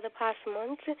think for the past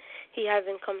month he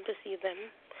hasn't come to see them.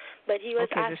 But he was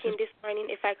asking this morning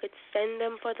if I could send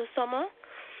them for the summer,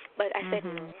 but I said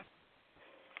no.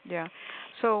 Yeah.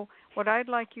 So what I'd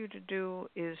like you to do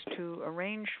is to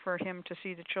arrange for him to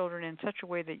see the children in such a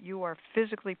way that you are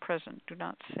physically present. Do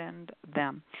not send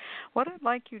them. What I'd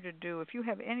like you to do, if you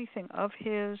have anything of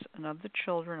his and of the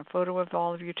children, a photo of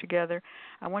all of you together,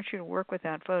 I want you to work with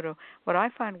that photo. What I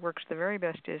find works the very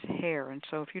best is hair. And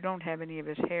so if you don't have any of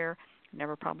his hair,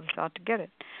 never probably thought to get it.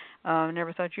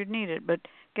 Never thought you'd need it. But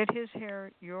get his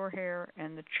hair, your hair,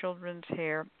 and the children's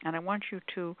hair, and I want you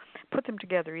to put them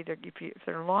together. Either if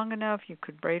they're long enough, you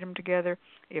could braid them together.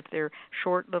 If they're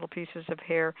short little pieces of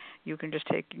hair, you can just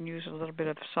take and use a little bit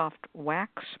of soft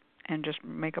wax and just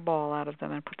make a ball out of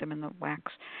them and put them in the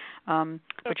wax.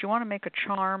 But you want to make a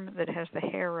charm that has the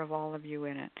hair of all of you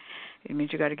in it. It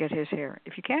means you got to get his hair.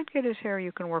 If you can't get his hair,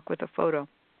 you can work with a photo.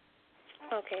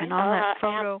 Okay. And on that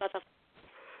photo.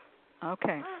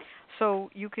 Okay. So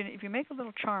you can, if you make a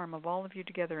little charm of all of you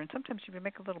together, and sometimes if you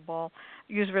make a little ball,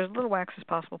 use as little wax as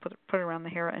possible, put it around the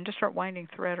hair, and just start winding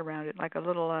thread around it, like a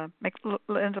little,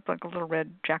 ends up like a little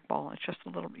red jack ball. It's just a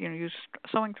little, use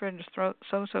sewing thread and just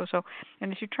sew.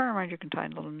 And as you turn around, you can tie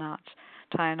little knots.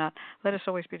 Tie a knot. Let us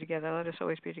always be together. Let us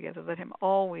always be together. Let him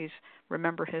always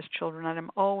remember his children. Let him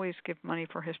always give money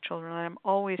for his children. Let him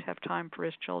always have time for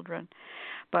his children.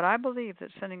 But I believe that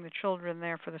sending the children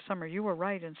there for the summer, you were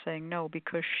right in saying no,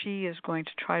 because she is going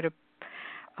to try to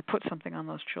put something on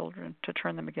those children to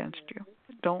turn them against you.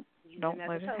 Don't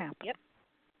let it happen. Yep.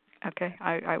 Okay,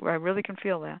 I really can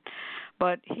feel that.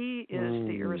 But he is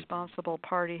the irresponsible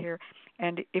party here.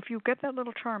 And if you get that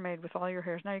little charm made with all your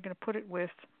hairs, now you're going to put it with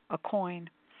a coin,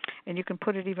 and you can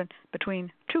put it even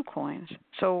between two coins.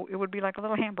 So it would be like a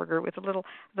little hamburger with the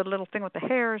little thing with the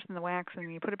hairs and the wax,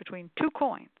 and you put it between two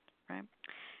coins, right? And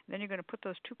then you're going to put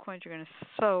those two coins, you're going to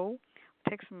sew.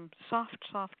 Take some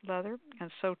soft leather and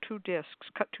sew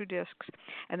cut two discs,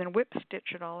 and then whip stitch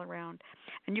it all around.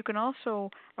 And you can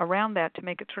also, around that, to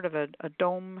make it sort of a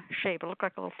dome shape, it'll look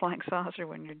like a little flying saucer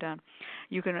when you're done.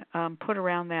 You can put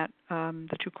around that,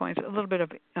 the two coins, a little bit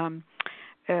of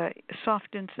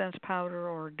soft incense powder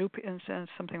or dupe incense,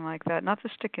 something like that. Not the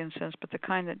stick incense, but the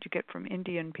kind that you get from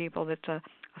Indian people that's a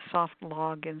soft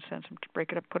log incense, and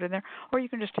break it up, put it in there. Or you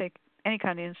can just take any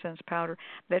kind of incense powder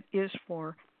that is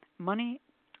for money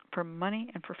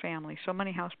and for family. So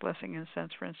money house blessing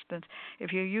incense, for instance.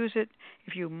 If you use it,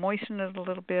 if you moisten it a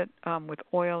little bit with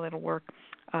oil, it'll work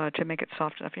to make it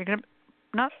soft enough. You're gonna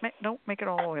don't make it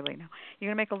all oily now. You're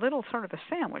gonna make a little sort of a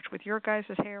sandwich with your guys'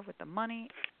 hair, with the money,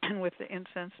 and with the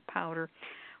incense powder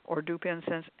or dupe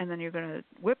incense, and then you're gonna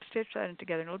whip stitch that in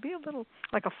together. And it'll be a little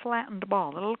like a flattened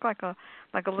ball. It'll look like a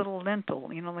little lentil,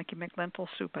 like you make lentil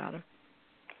soup out of.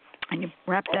 And you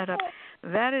wrap that up.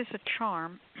 That is a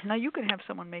charm. Now, you can have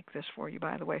someone make this for you,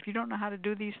 by the way. If you don't know how to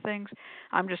do these things,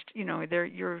 I'm just,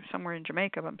 you're somewhere in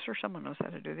Jamaica, but I'm sure someone knows how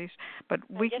to do these. But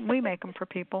we make them for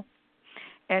people.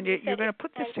 And you're going to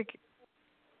put this together.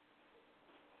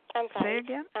 I'm sorry. Say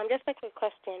again? Just a quick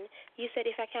question. You said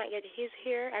if I can't get his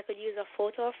hair, I could use a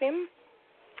photo of him?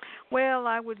 Well,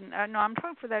 I wouldn't. No, I'm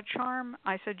talking for that charm.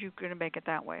 I said you're going to make it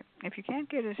that way. If you can't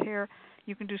get his hair,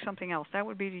 you can do something else. That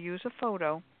would be to use a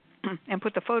photo and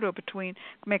put the photo between,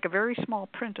 make a very small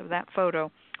print of that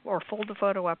photo, or fold the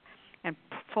photo up and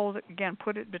fold it again,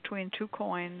 put it between two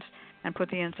coins and put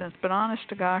the incense. But honest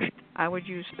to gosh, I would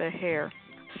use the hair.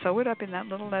 Sew it up in that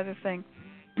little leather thing,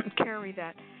 carry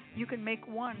that. You can make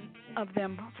one of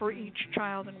them for each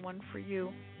child and one for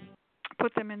you.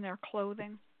 Put them in their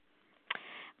clothing.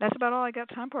 That's about all I got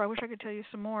time for. I wish I could tell you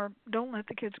some more. Don't let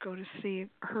the kids go to see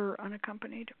her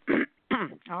unaccompanied.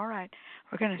 All right.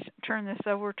 We're going to turn this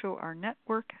over to our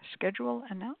network schedule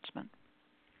announcement.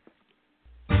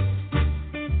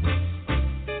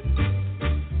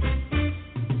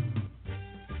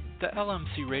 The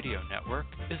LMC Radio Network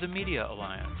is a media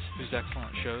alliance whose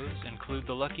excellent shows include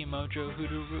the Lucky Mojo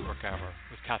Hoodoo Rootwork Hour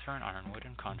with Catherine Ironwood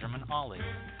and Conjurman Ollie,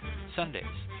 Sundays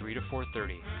 3 to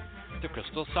 4:30, the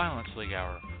Crystal Silence League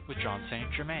Hour with John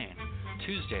St. Germain,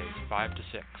 Tuesdays 5 to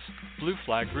 6, Blue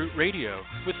Flag Root Radio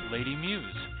with Lady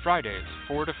Muse, Fridays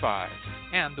 4 to 5,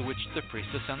 and The Witch, the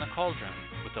Priestess, and the Cauldron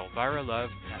with Elvira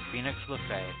Love and Phoenix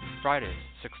LaFay, Fridays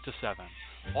 6 to 7.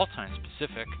 All times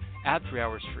Pacific, add 3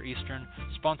 hours for Eastern,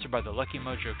 sponsored by the Lucky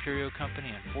Mojo Curio Company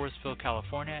in Forestville,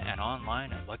 California, and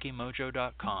online at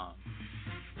luckymojo.com.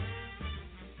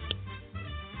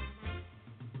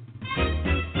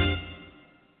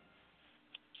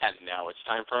 And now it's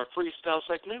time for our freestyle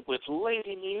segment with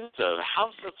Lady Muse of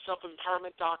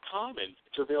houseofselfempowerment.com in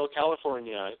Seville,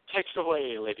 California. Take it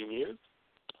away, Lady Muse.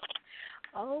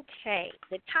 Okay,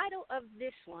 the title of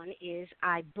this one is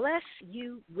I Bless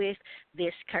You With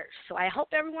This Curse. So I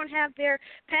hope everyone have their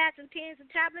pads and pens and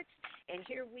tablets, and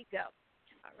here we go.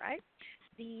 All right,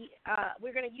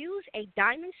 we're going to use a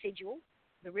diamond sigil.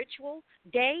 The ritual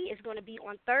day is going to be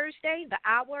on Thursday. The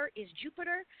hour is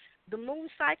Jupiter. The moon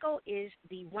cycle is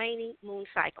the waning moon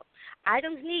cycle.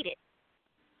 Items needed: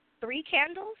 3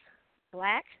 candles,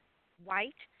 black,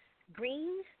 white,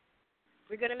 green.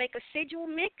 We're going to make a sigil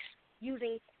mix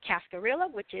using cascarilla,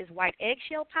 which is white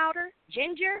eggshell powder,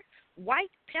 ginger,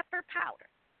 white pepper powder.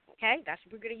 Okay, that's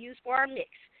what we're going to use for our mix.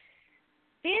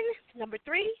 Then, number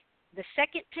 3, the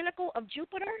second pinnacle of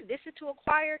Jupiter. This is to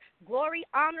acquire glory,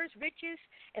 honors, riches,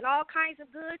 and all kinds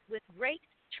of goods with great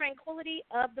tranquility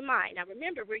of the mind. Now,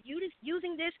 remember, we're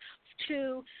using this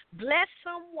to bless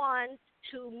someone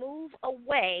to move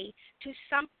away to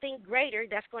something greater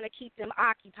that's going to keep them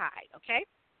occupied, okay?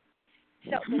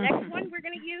 So the next one we're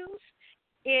going to use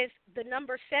is the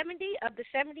number 70 of the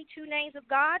 72 names of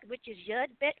God, which is Yud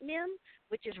Bet Mem,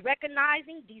 which is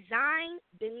recognizing design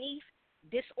beneath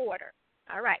disorder.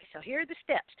 All right, so here are the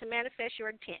steps to manifest your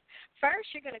intent.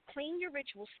 First, you're going to clean your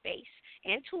ritual space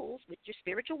and tools with your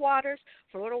spiritual waters.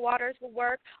 Floral waters will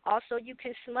work. Also, you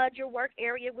can smudge your work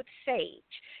area with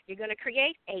sage. You're going to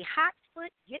create a hot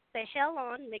foot, get the hell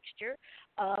on mixture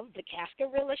of the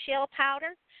cascarilla shell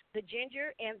powder, the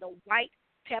ginger, and the white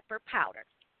pepper powder.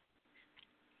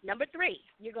 Number 3,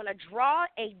 you're going to draw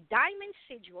a diamond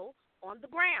sigil on the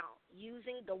ground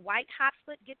using the white hot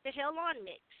foot, get the hell on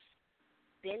mix.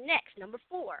 Then next, number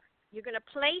 4, you're going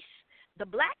to place the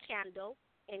black candle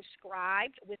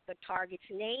inscribed with the target's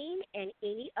name and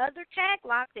any other tag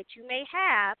lock that you may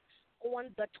have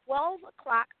on the 12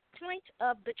 o'clock point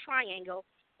of the triangle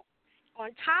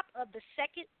on top of the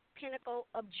second pinnacle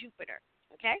of Jupiter,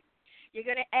 okay? You're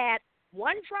going to add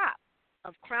 1 drop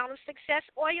of Crown of Success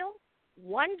oil,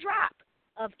 1 drop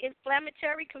of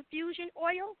Inflammatory Confusion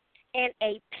oil, and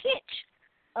a pinch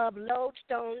of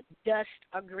lodestone dust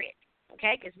or grit,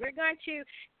 okay? Because we're going to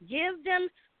give them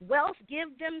wealth,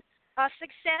 give them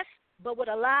success, but with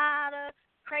a lot of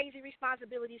crazy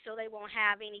responsibility so they won't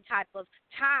have any type of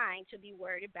time to be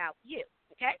worried about you,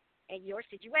 okay, and your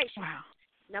situation. Wow.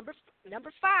 Number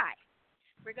 5,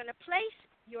 we're going to place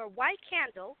your white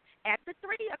candle at the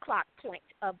 3 o'clock point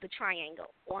of the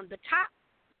triangle on the top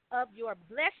of your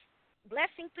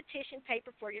blessing petition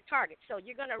paper for your target. So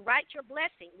you're going to write your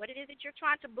blessing, what it is that you're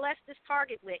trying to bless this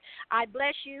target with. I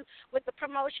bless you with the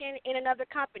promotion in another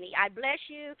company. I bless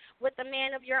you with a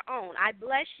man of your own. I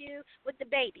bless you with the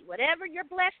baby. Whatever your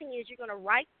blessing is, you're going to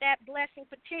write that blessing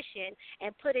petition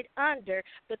and put it under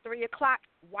the 3 o'clock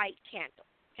white candle,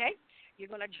 okay?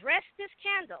 You're going to dress this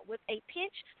candle with a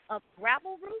pinch of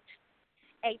gravel root,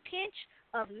 a pinch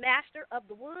of Master of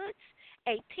the Woods,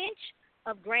 a pinch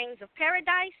of Grains of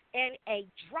Paradise, and a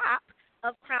drop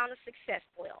of Crown of Success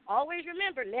oil. Always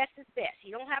remember, less is best.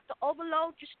 You don't have to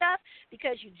overload your stuff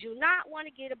because you do not want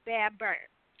to get a bad burn,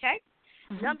 okay?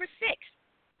 Mm-hmm. Number 6,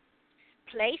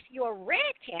 place your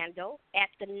red candle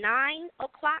at the 9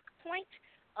 o'clock point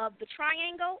of the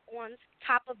triangle on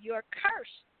top of your curse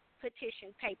petition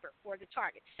paper for the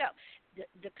target. So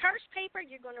the curse paper,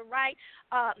 you're going to write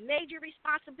major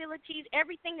responsibilities,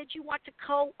 everything that you want to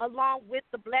go along with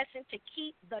the blessing to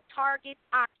keep the target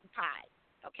occupied,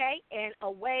 okay, and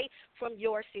away from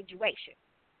your situation.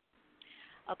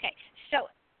 Okay, so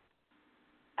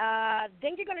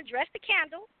then you're going to dress the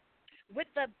candle with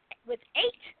 8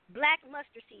 black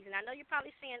mustard seeds. And I know you're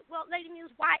probably saying, well, Lady Muse,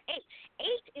 why 8?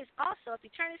 8 is also, if you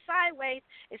turn it sideways,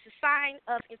 it's a sign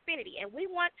of infinity. And we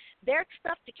want their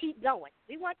stuff to keep going.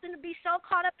 We want them to be so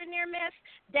caught up in their mess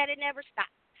that it never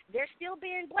stops. They're still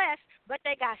being blessed, but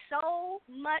they got so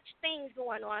much things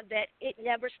going on that it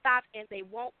never stops, and they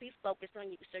won't be focused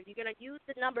on you. So you're going to use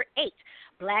the number 8,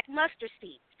 black mustard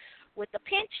seeds. with a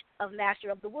pinch of Master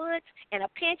of the Woods and a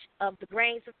pinch of the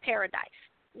Grains of Paradise.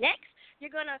 Next, you're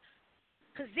going to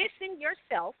position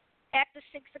yourself at the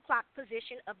 6 o'clock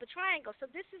position of the triangle. So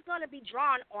this is going to be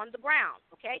drawn on the ground,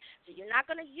 okay? So you're not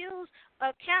going to use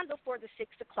a candle for the 6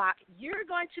 o'clock. You're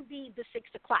going to be the 6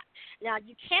 o'clock. Now,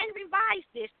 you can revise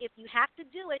this if you have to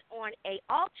do it on a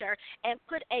altar and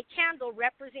put a candle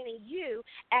representing you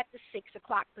at the 6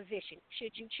 o'clock position,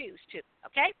 should you choose to,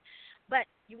 okay? But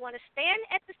you want to stand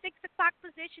at the 6 o'clock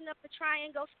position of the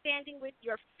triangle, standing with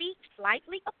your feet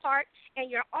slightly apart and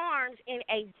your arms in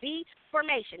a V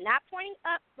formation, not pointing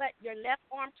up, but your left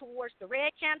arm towards the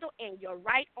red candle and your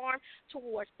right arm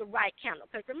towards the right candle.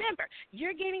 Because remember,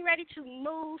 you're getting ready to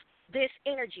move this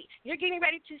energy. You're getting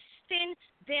ready to send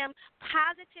them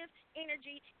positive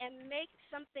energy and make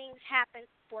some things happen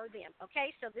for them,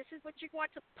 okay? So this is what you're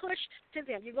going to push to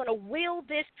them. You're going to will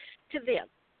this to them.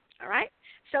 All right?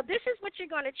 So this is what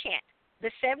you're going to chant. The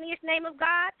 70th name of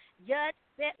God, Yud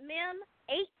Bet Mem,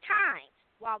 8 times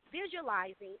while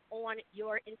visualizing on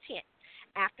your intent.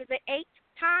 After the 8th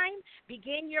time,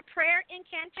 begin your prayer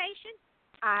incantation.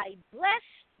 I bless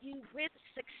you with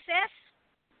success,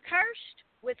 cursed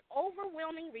with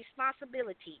overwhelming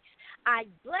responsibilities. I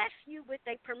bless you with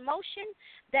a promotion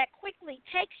that quickly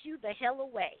takes you the hell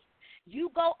away.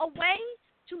 You go away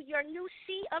to your new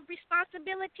sea of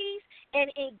responsibilities,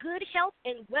 and in good health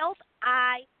and wealth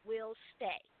I will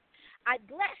stay. I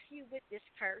bless you with this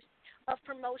curse of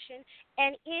promotion,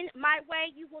 and in my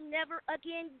way you will never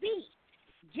again be.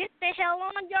 Get the hell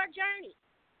on your journey.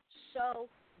 So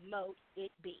mote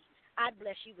it be. I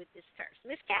bless you with this curse.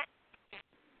 Miss Cat?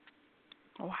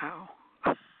 Wow.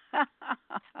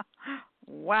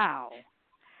 Wow.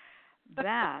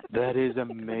 That is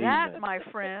amazing. That,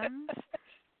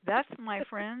 my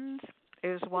friends,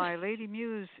 is why Lady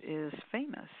Muse is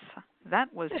famous.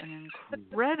 That was an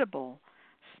incredible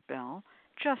spell,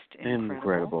 just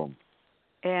incredible.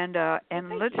 And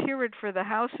let's hear it for the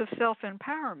House of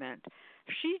Self-Empowerment.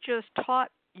 She just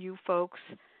taught you folks,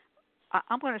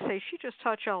 I'm going to say she just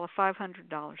taught y'all a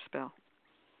 $500 spell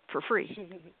for free.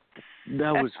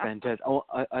 That was fantastic. Oh,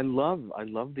 I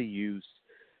love the use.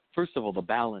 First of all, the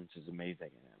balance is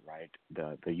amazing in it, right?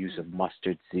 The use of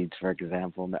mustard seeds, for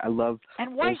example. I love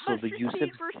and white also the use of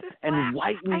and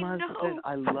white mustard.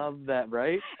 I love that,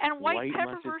 right? And white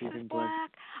pepper versus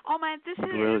black. Oh man, this is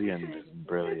brilliant.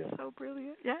 It's so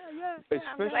brilliant. Yeah.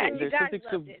 Especially there's something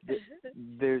so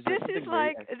there's this is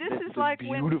like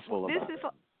beautiful when about it.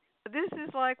 This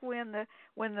is like when the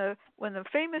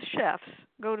famous chefs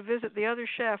go to visit the other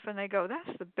chef and they go,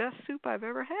 "That's the best soup I've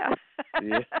ever had."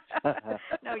 Yeah.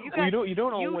 No, you guys, you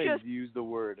don't always use the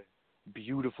word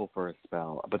beautiful for a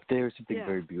spell, but there's something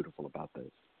very beautiful about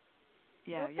this.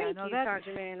 Yeah, no, that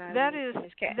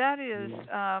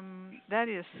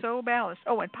is so balanced.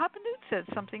 Oh, and Papa Newt said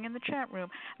something in the chat room.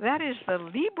 That is the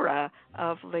Libra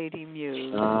of Lady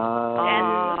Muse. There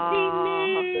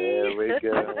we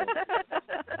go.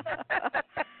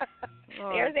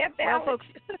 There's that balance. Well, folks,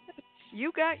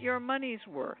 you got your money's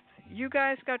worth. You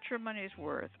guys got your money's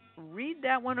worth. Read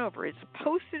that one over. It's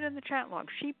posted in the chat log.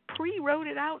 She pre-wrote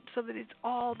it out so that it's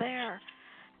all there.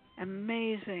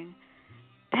 Amazing.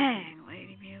 Dang,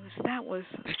 Lady Muse, that was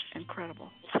incredible.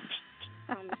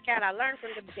 Miss Cat, I learned from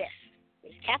the best.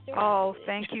 Miss Catherine. Oh,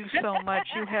 thank you so much.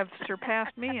 You have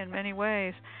surpassed me in many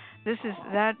ways. That's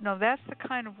the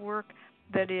kind of work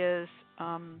that is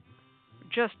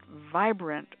just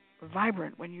vibrant.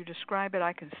 When you describe it,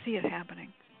 I can see it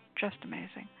happening. Just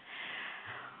amazing.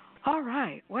 All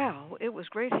right. Well, it was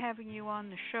great having you on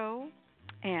the show.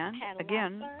 And,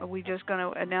 again, we're just going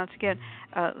to announce again,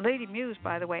 Lady Muse,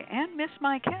 by the way, and Miss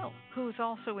Michael, who's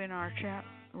also in our chat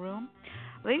room.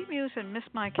 Lady Muse and Miss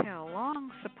Michael,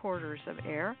 long supporters of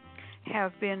AIR,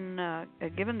 have been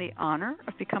given the honor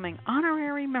of becoming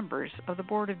honorary members of the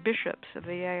Board of Bishops of the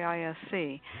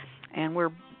AISC. And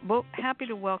we're happy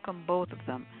to welcome both of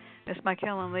them. Miss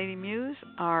Michael and Lady Muse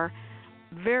are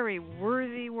very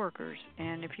worthy workers,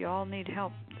 and if you all need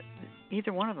help,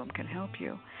 either one of them can help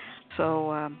you.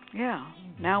 So,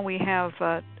 now we have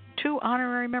 2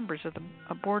 honorary members of the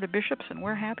Board of Bishops, and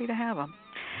we're happy to have them.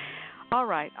 All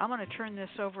right, I'm going to turn this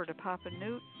over to Papa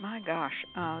Newt. My gosh,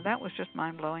 that was just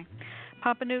mind-blowing.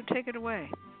 Papa Newt, take it away.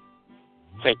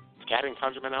 Thanks, Cat and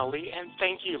Conjurman Ali, and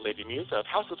thank you, Lady Muse of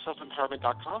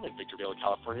HouseOfSelfEmpowerment.com in Victorville,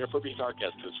 California, for being our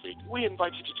guest this week. We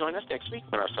invite you to join us next week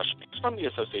when our special guest from the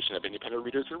Association of Independent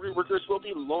Readers and Reworkers will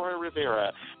be Laura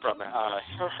Rivera from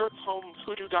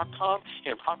HerHomeHoodoo.com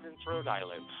in Providence, Rhode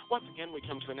Island. Once again, we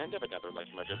come to an end of another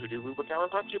Lucky Mojo Hoodoo Rework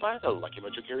Hour brought to you by the Lucky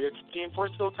Mojo Curio Company in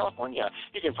Forestville, California.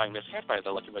 You can find Miss Cat by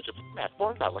the Lucky Mojo at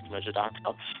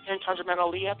board.luckymojo.com and Conjurman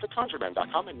Ali at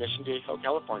theconjurman.com in Mission Viejo,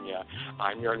 California.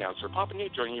 I'm your announcer, Papa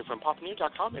Newt, joining you from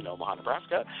PapaNewt.com in Omaha,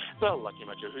 Nebraska. The Lucky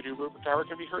Mojo Hoodoo Rubric Hour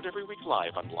can be heard every week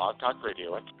live on Blog Talk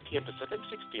Radio at 2 p.m. Pacific,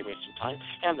 6 p.m. Eastern Time,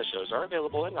 and the shows are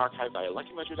available in archive via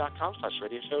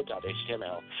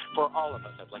luckymojo.com/radioshow.html. For all of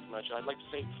us at Lucky Mojo, I'd like to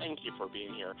say thank you for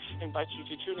being here. I invite you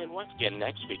to tune in once again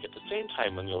next week at the same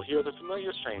time when you'll hear the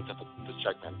familiar strains of the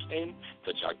Jug Band Pain,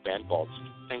 the Jug Band Bolts.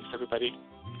 Thanks, everybody.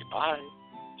 Goodbye.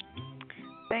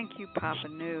 Thank you, Papa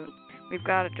Newt. We've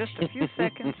got just a few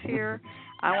seconds here.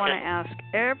 I want to ask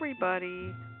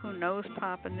everybody who knows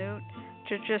Papa Newt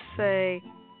to just say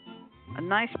a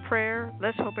nice prayer.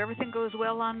 Let's hope everything goes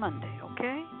well on Monday,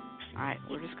 okay? All right,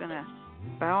 we're just going to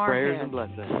bow our Prayers heads. and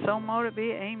blessings. So mote it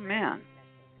be, amen.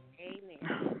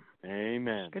 Amen.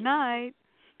 Amen. Good night.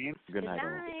 Good night.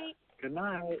 Good night. Good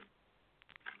night.